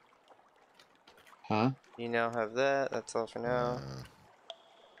 Huh? You now have that. That's all for now.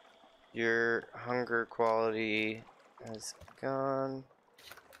 Your hunger quality has gone.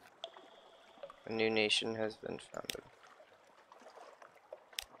 A new nation has been founded.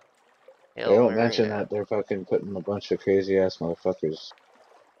 They don't mention that they're fucking putting a bunch of crazy ass motherfuckers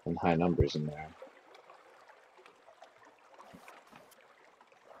in high numbers in there.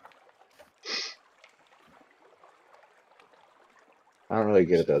 I don't really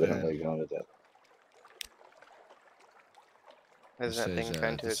get it though. They don't really go into that. Has that thing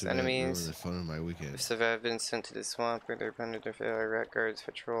kind to its enemies? If survived been sent to the swamp where they're under their failure, rat guards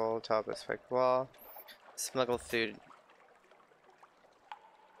patrol top of spiked wall. Smuggle food.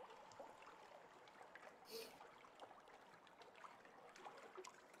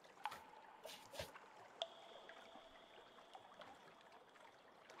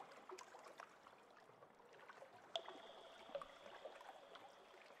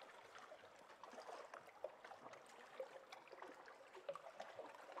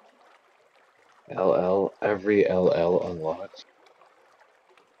 LL, every LL unlocked.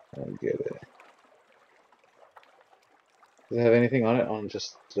 I don't get it. Does it have anything on it on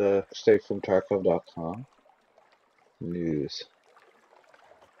just straight from Tarkov.com? News.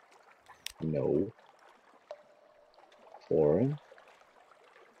 No. Foreign?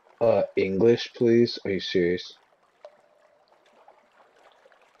 English, please? Are you serious?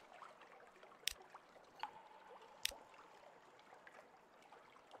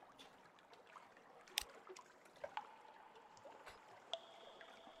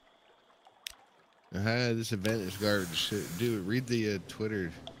 This event is garbage. Dude, read the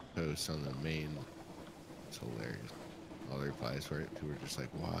Twitter post on the main. It's hilarious. All the replies for it. People are just like,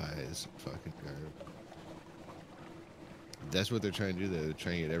 why is it fucking garbage? That's what they're trying to do. They're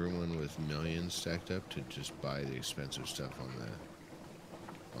trying to get everyone with millions stacked up to just buy the expensive stuff on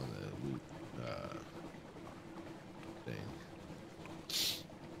the loot thing.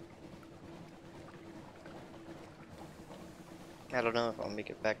 I don't know if I'll make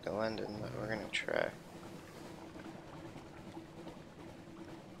it back to London, but we're gonna try.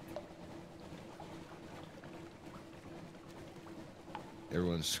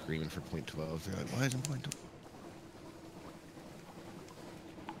 Everyone's screaming for .12. They're like, why isn't .12?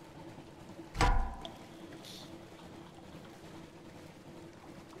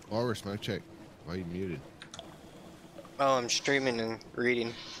 Or smoke check. Why are you muted? Oh, I'm streaming and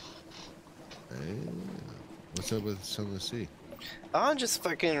reading. Hey, what's up with Sunless? Oh, I'm just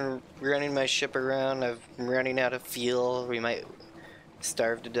fucking running my ship around. I'm running out of fuel. We might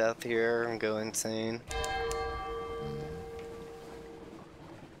starve to death here and go insane.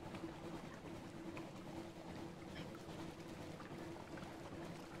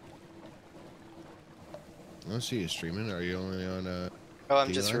 I don't see you streaming. Are you only on Oh,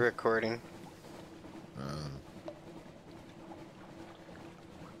 I'm just recording.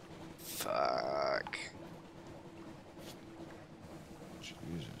 Fuck.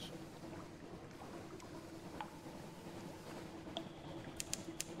 Jesus.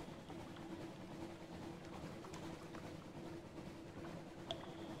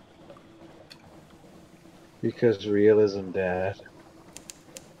 Because realism, Dad.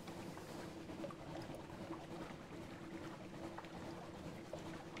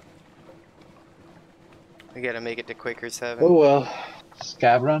 We gotta make it to Quaker 7. Oh well.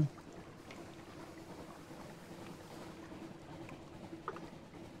 Scab run?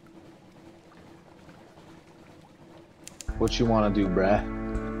 What you wanna do, bruh?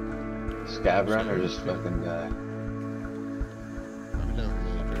 Scab run or just fucking die? I'm not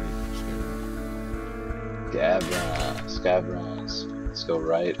really dirty. Scab run. Scab runs. Let's go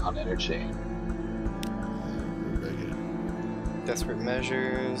right on interchange. Desperate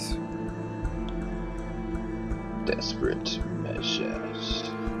measures. Desperate measures.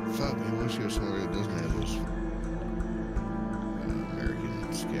 Fuck, man, I wish there was somewhere that doesn't have those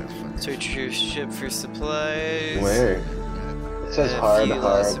American scab. Search your ship for supplies. Where? It says hard,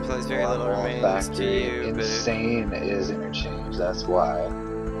 supplies, very little remains to you, Insane is interchange, that's why.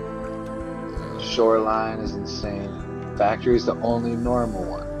 Shoreline is insane. Factory's the only normal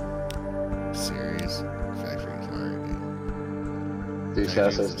one. Serious? Factories are, dude. Do you say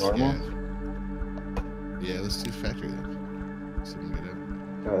that says normal? Yeah, let's do factory then. See if we can get up.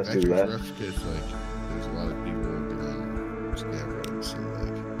 Oh, let's do Factory's that. rough because, like, there's a lot of people doing scab roads, so,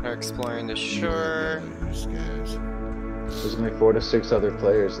 like... We're exploring the you might shore. not know who scabs. There's only 4 to 6 other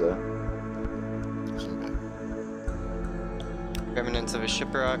players though. So bad. Remnants of a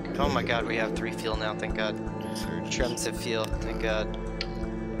shipwreck. Oh my god, we have 3 fuel now, thank god. Surges. Trems of fuel, thank god.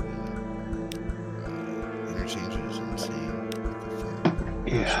 Interchanges insane. What the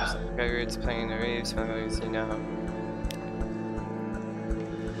fuck? Yeah. Pirates playing the waves, families, you know.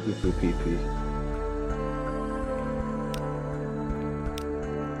 Poo pee pee.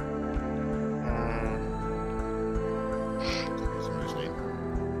 Somebody's name.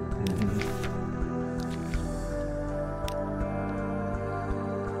 Mm-hmm.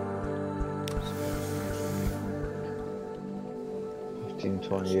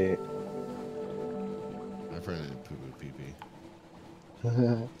 1528. I've heard of poo poo pee pee.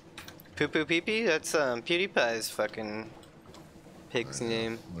 Poo Poo Pee Pee? That's PewDiePie's fucking pig's I know.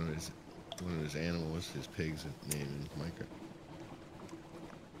 name. One of his animals, his pig's name in Minecraft.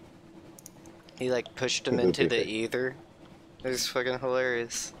 He like pushed him Poo Poo into Pee the Pee. ether. It was fucking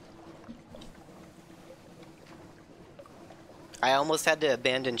hilarious. I almost had to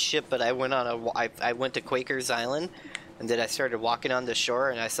abandon ship, but I went on I went to Quaker's Island, and then I started walking on the shore,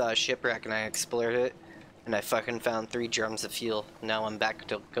 and I saw a shipwreck, and I explored it, and I fucking found 3 drums of fuel. Now I'm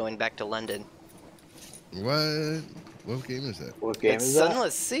going back to London. What? What game is that? What game It's is that?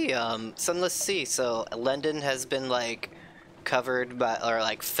 Sunless Sea. Sunless Sea. So London has been like covered by, or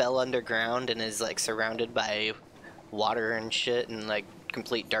like fell underground, and is like surrounded by water and shit, and like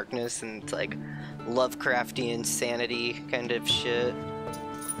complete darkness, and it's like Lovecrafty insanity kind of shit.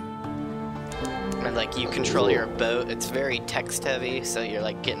 And like you control your boat. It's very text heavy, so you're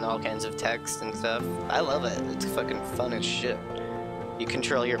like getting all kinds of text and stuff. I love it. It's fucking fun as shit. You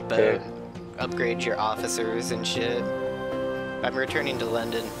control your boat, upgrade your officers and shit. I'm returning to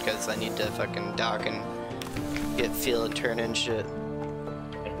London because I need to fucking dock and get fuel and turn in shit.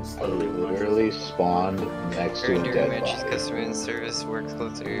 And I slowly literally spawned next to a Enduring dead matches, body. customer and service, works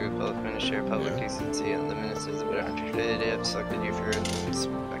closely with both minister, public decency, and the ministers of it. They have selected you for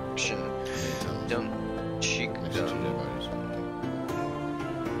inspection. Don't cheek Next to 2 them. dead bodies.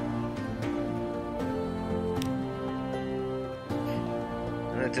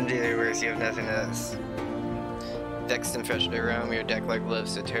 Nothing to do worse, you have nothing else. Decked and fresh around your deck like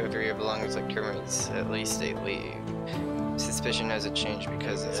gloves, so territory belongs like termites, at least 8 league. Suspicion hasn't changed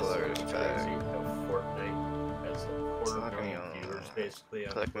because it's a large fact. Fortnite has a It's not quarter gonna million be on viewers basically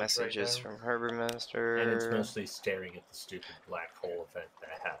on Collect Twitch messages right now. from Harbor Master. And it's mostly staring at the stupid black hole event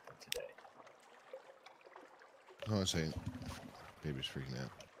that happened today. Hold on a second. Baby's freaking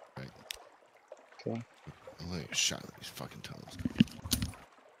out. Right. Okay. I'm like shot in these fucking tunnels.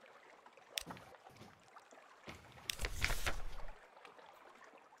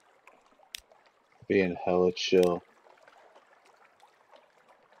 Being hella chill.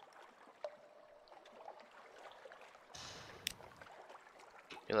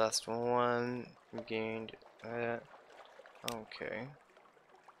 You lost 1, you gained that. Okay.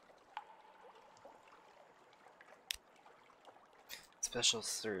 Special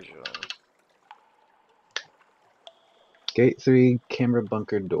surgeon. Gate 3, camera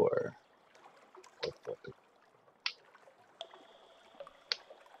bunker door.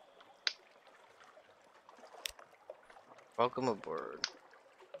 Welcome aboard.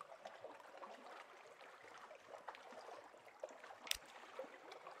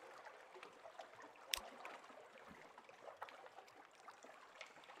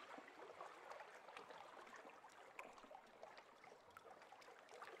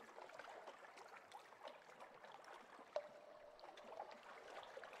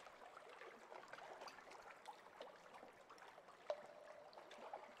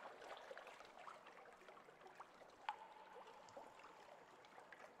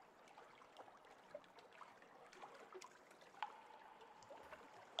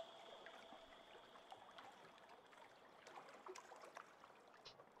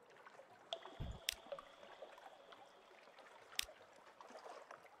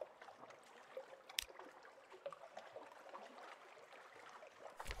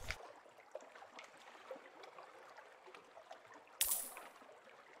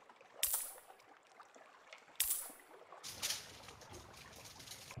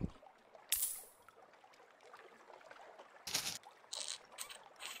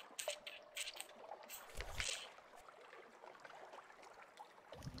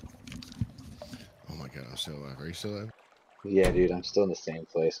 god, I'm still alive. Are you still alive? Yeah, dude, I'm still in the same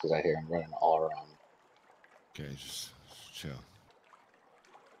place because I hear him running all around. Okay, just chill.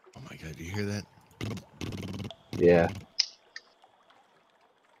 Oh my god, do you hear that? Yeah.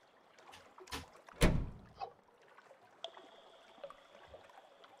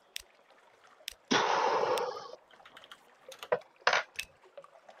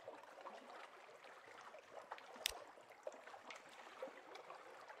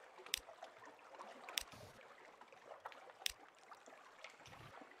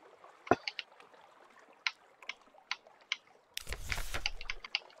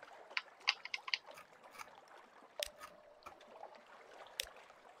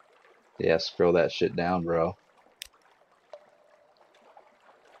 Yeah, scroll that shit down, bro.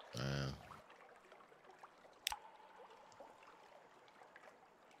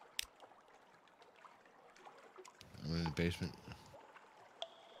 I'm in the basement.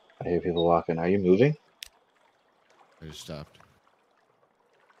 I hear people walking. Are you moving? I just stopped.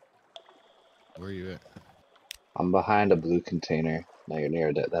 Where are you at? I'm behind a blue container. Now you're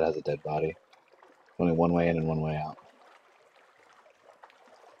near that has a dead body. Only one way in and one way out.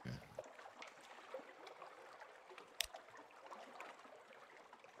 Okay.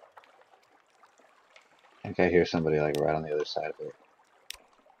 I think I hear somebody like right on the other side of it.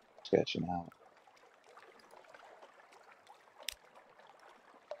 Sketching out.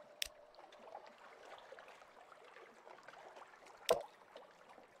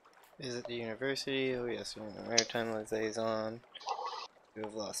 Visit the university. Oh yes, you're in the maritime liaison. You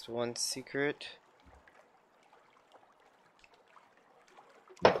have lost one secret.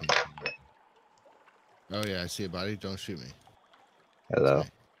 Oh yeah, I see a body. Don't shoot me. Hello.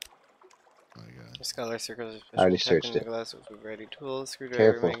 Oh my god. The scholar circles are I already special searched tapping it. glasses with ready tools,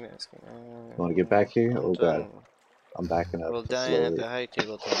 screwdriver, Careful. magnet. You want to get back here? Oh god. I'm backing up We'll dine at slowly. the high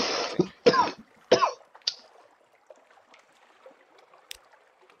table teleporting.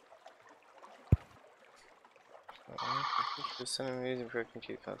 Percent of amazing protein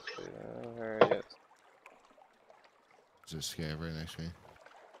key concentrated. Yes. There's a scav right next to me.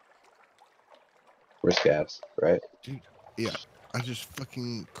 We're scavs, right? Dude, yeah. I just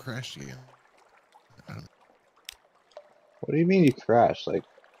fucking crashed again. I don't know. What do you mean you crashed? Like,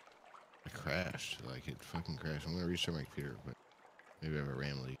 I crashed. Like, it fucking crashed. I'm gonna restart my computer, but maybe I have a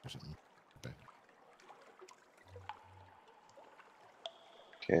RAM leak or something. Okay.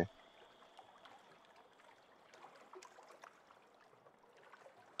 okay.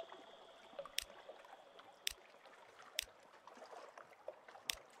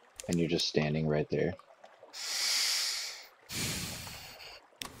 And you're just standing right there.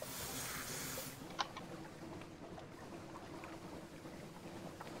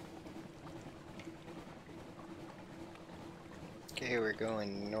 Okay, we're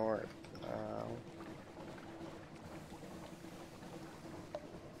going north now.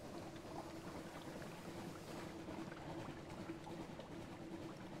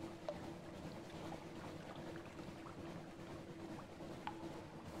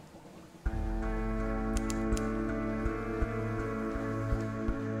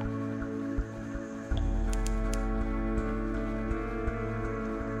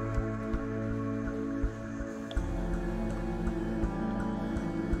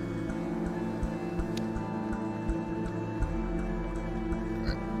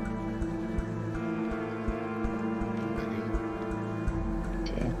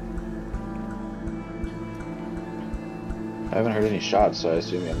 I haven't heard any shots, so I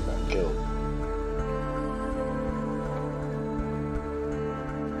assume you haven't gotten killed.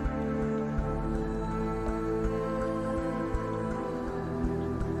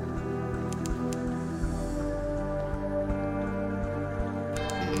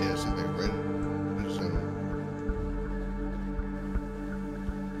 Yeah, something right. So,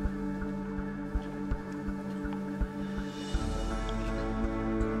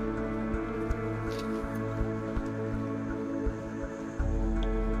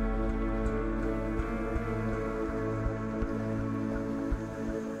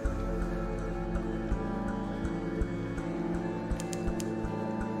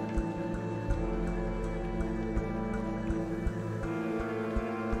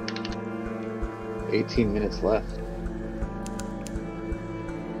 18 minutes left.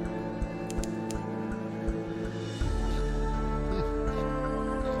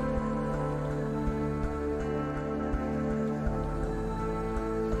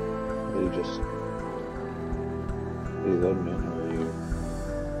 Are you just reloading it, or are you?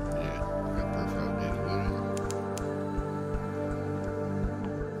 Yeah, got profile data loaded.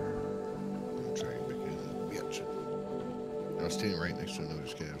 I'm trying to make it. Yeah, shit. was standing right next to another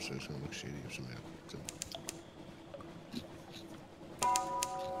scav, so it's gonna look shady if somebody else.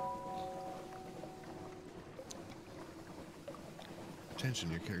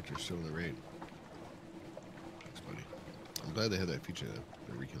 Attention, your character's still in the raid. Thanks, buddy. I'm glad they have that feature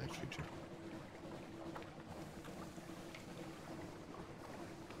though, the reconnect feature.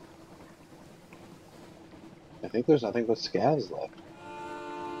 I think there's nothing but scavs left.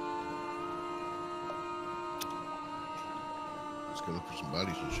 Let's go look for some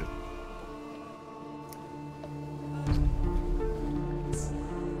bodies and shit.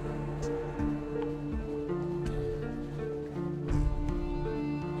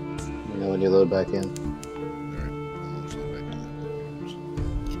 You know when you load back in. Alright, I'm almost load back in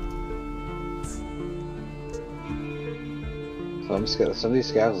Some of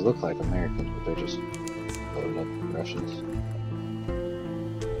these scavs look like Americans, but they're just loaded up Russians.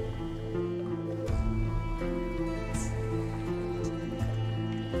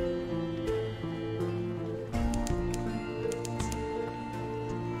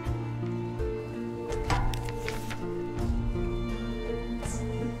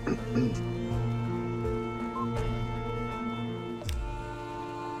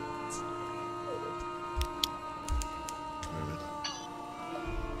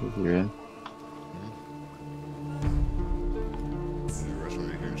 You're in. The restaurant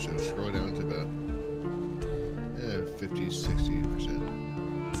right here, so scroll down to about 50, 60%.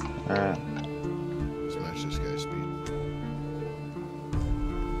 Alright. Let's match this guy's speed.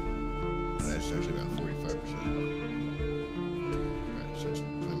 That's actually about 45%. Alright, so it's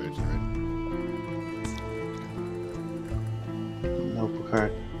 20 minutes, right? No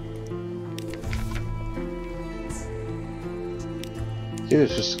Picard. Dude,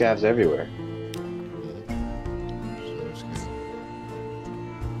 there's just scavs everywhere.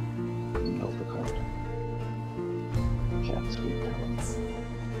 No Picard. Can't speak power.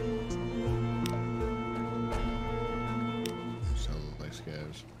 Sound like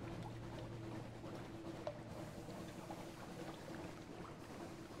scavs.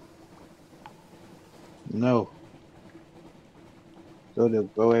 No. Go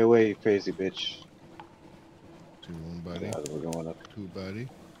away, you crazy bitch. 2, 1 body. God, we're going up. 2 body.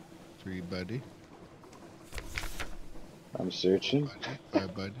 3 body. I'm searching.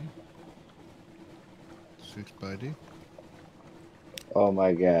 5 body. 6 body. Oh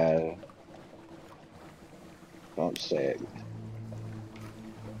my god. Don't say it.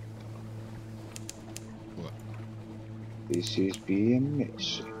 What? This is being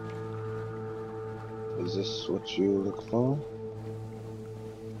missing. Is this what you look for?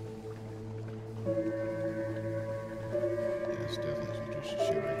 Yeah, it's definitely some juicy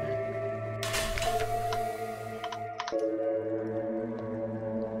shit right here.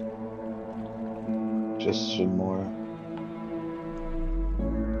 Just some more.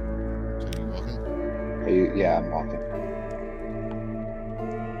 So you walking? Are you? Yeah, I'm walking.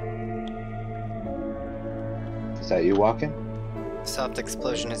 Is that you walking? Soft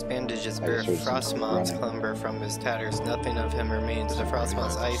explosion. His bandages I bear just heard some frost moths running. clumber from his tatters. Nothing of him remains. The frost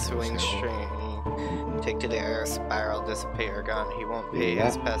moth's ice wings string. Take to the air, spiral, dissipate, or gone. He won't pay Yeah.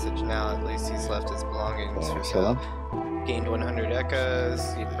 his passage now. At least he's left his belongings for Kill sale. him. Gained 100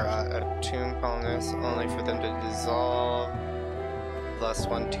 echoes. He brought a tomb colonist, only for them to dissolve. Plus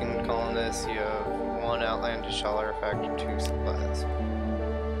 1 tomb colonist. You have 1 outlandish artifact or 2 supplies.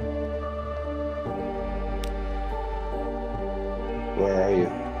 Where are you?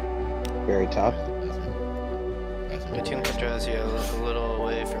 Very top? The tomb controls you a little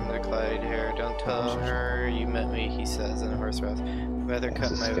away from the Clyde hair. Don't tell her you met me, he says in a hoarse wrath. Rather cut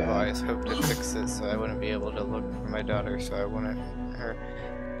That's my a scam. voice, hope to fix it so I wouldn't be able to look for my daughter, so I wanted her.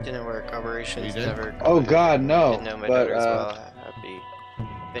 Didn't work. Operations You did? never. Oh god, no. Didn't know my But daughter's well. Happy.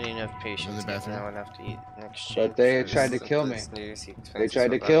 Been enough patience. bathroom. Now enough to eat in exchange. But they for tried to this kill me. news. He They expenses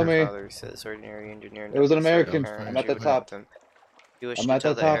tried to about kill her me. father, says ordinary engineer. It was an never served American. her, I'm at she the would top. help him. If you wish I'm to at the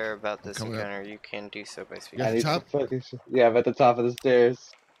tell the top. hair about this coming up. encounter, you can do so by speaking. You're at I the need top? to fucking. Yeah, I'm at the top of the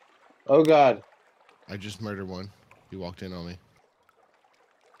stairs. Oh god. I just murdered one. He walked in on me.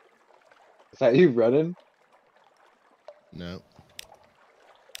 Is that you running? No.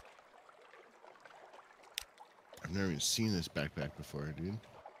 I've never even seen this backpack before, dude.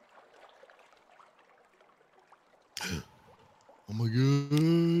 Oh my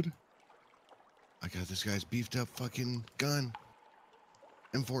god. I got this guy's beefed up fucking gun.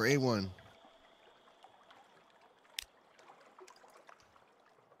 M4A1.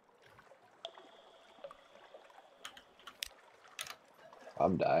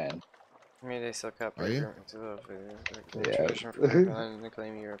 I'm dying. I mean, they still got Are you? Yeah. Tradition for the gun and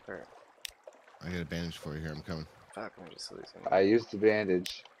claim you're apart. I got a bandage for you here. I'm coming. Fuck, I'm just losing. I used the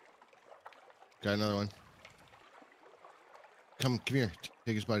bandage. Got another one. Come here.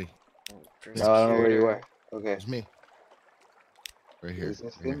 Take his body. First No, I don't know where you curator. are. Okay. It's me. Right here. Is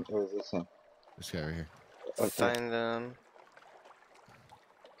this Right here. him or is this him? This guy right here. Okay. Find them.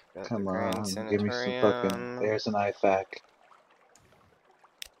 Got Come the green on. Give me some fucking. sanatorium. There's an IFAC.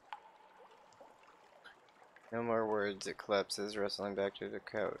 No more words. It collapses, wrestling back to the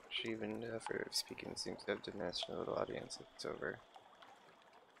couch. Even the effort of speaking seems to have diminished a little audience. It's over.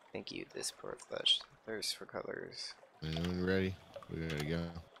 Thank you, this poor flesh. Thirst for colors. Anyone ready? We gotta go.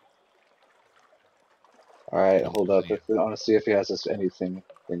 Alright, hold up. I want to see if he has anything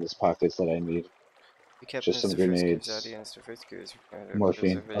in his pockets that I need. The captain Just is some the first gives grenades. audience the first gives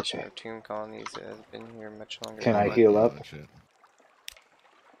Morphine, preservation okay. of tomb colonies that has been here much longer Can than I one. heal up? Shit.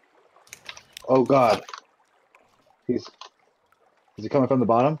 Oh god. Is he coming from the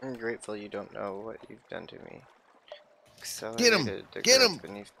bottom? I'm grateful you don't know what you've done to me. Get him! Accelerated the Get growth him!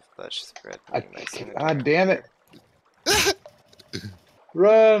 beneath the flesh spread I, me my sanitary. god damn it.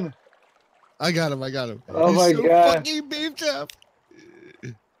 Run! I got him. I got him. Oh He's my so god. fucking beefed up.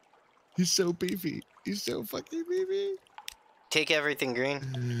 He's so beefy. He's so fucking beefy. Take everything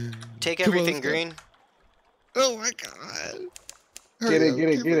green. Take Come on, everything let's go. green. Oh my god. Get Hurry it, up, get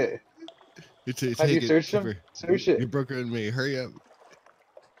it, Cooper. get it. Take Have you it, searched him? Cooper. Search You it. broke on me. Hurry up.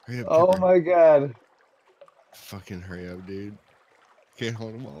 Hurry up, Oh Cooper. my god. Fucking hurry up, dude. Can't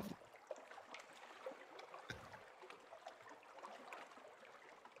hold him off.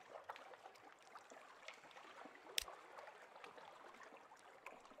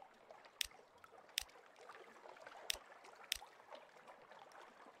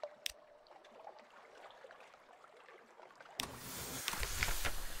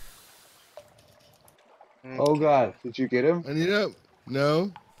 Oh god. Did you get him? I need up.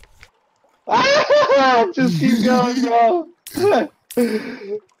 No. Ah! Just keep going, bro.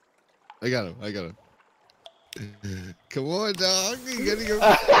 I got him. I got him. Come on, dog. You gotta go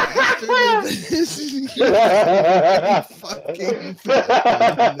faster than this. You fucking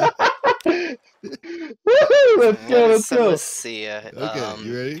fast. Let's go, let's go. Let's see. Okay,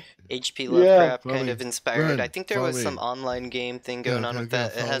 you ready? HP Yeah. Lovecraft Follow kind me. of inspired. Run. I think there Follow was me. some online game thing Go, going on go, with go.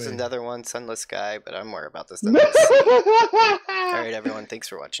 that. It Follow has me. another one, Sunless Guy, but I'm more about the Sunless. Alright, everyone. Thanks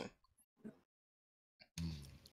for watching.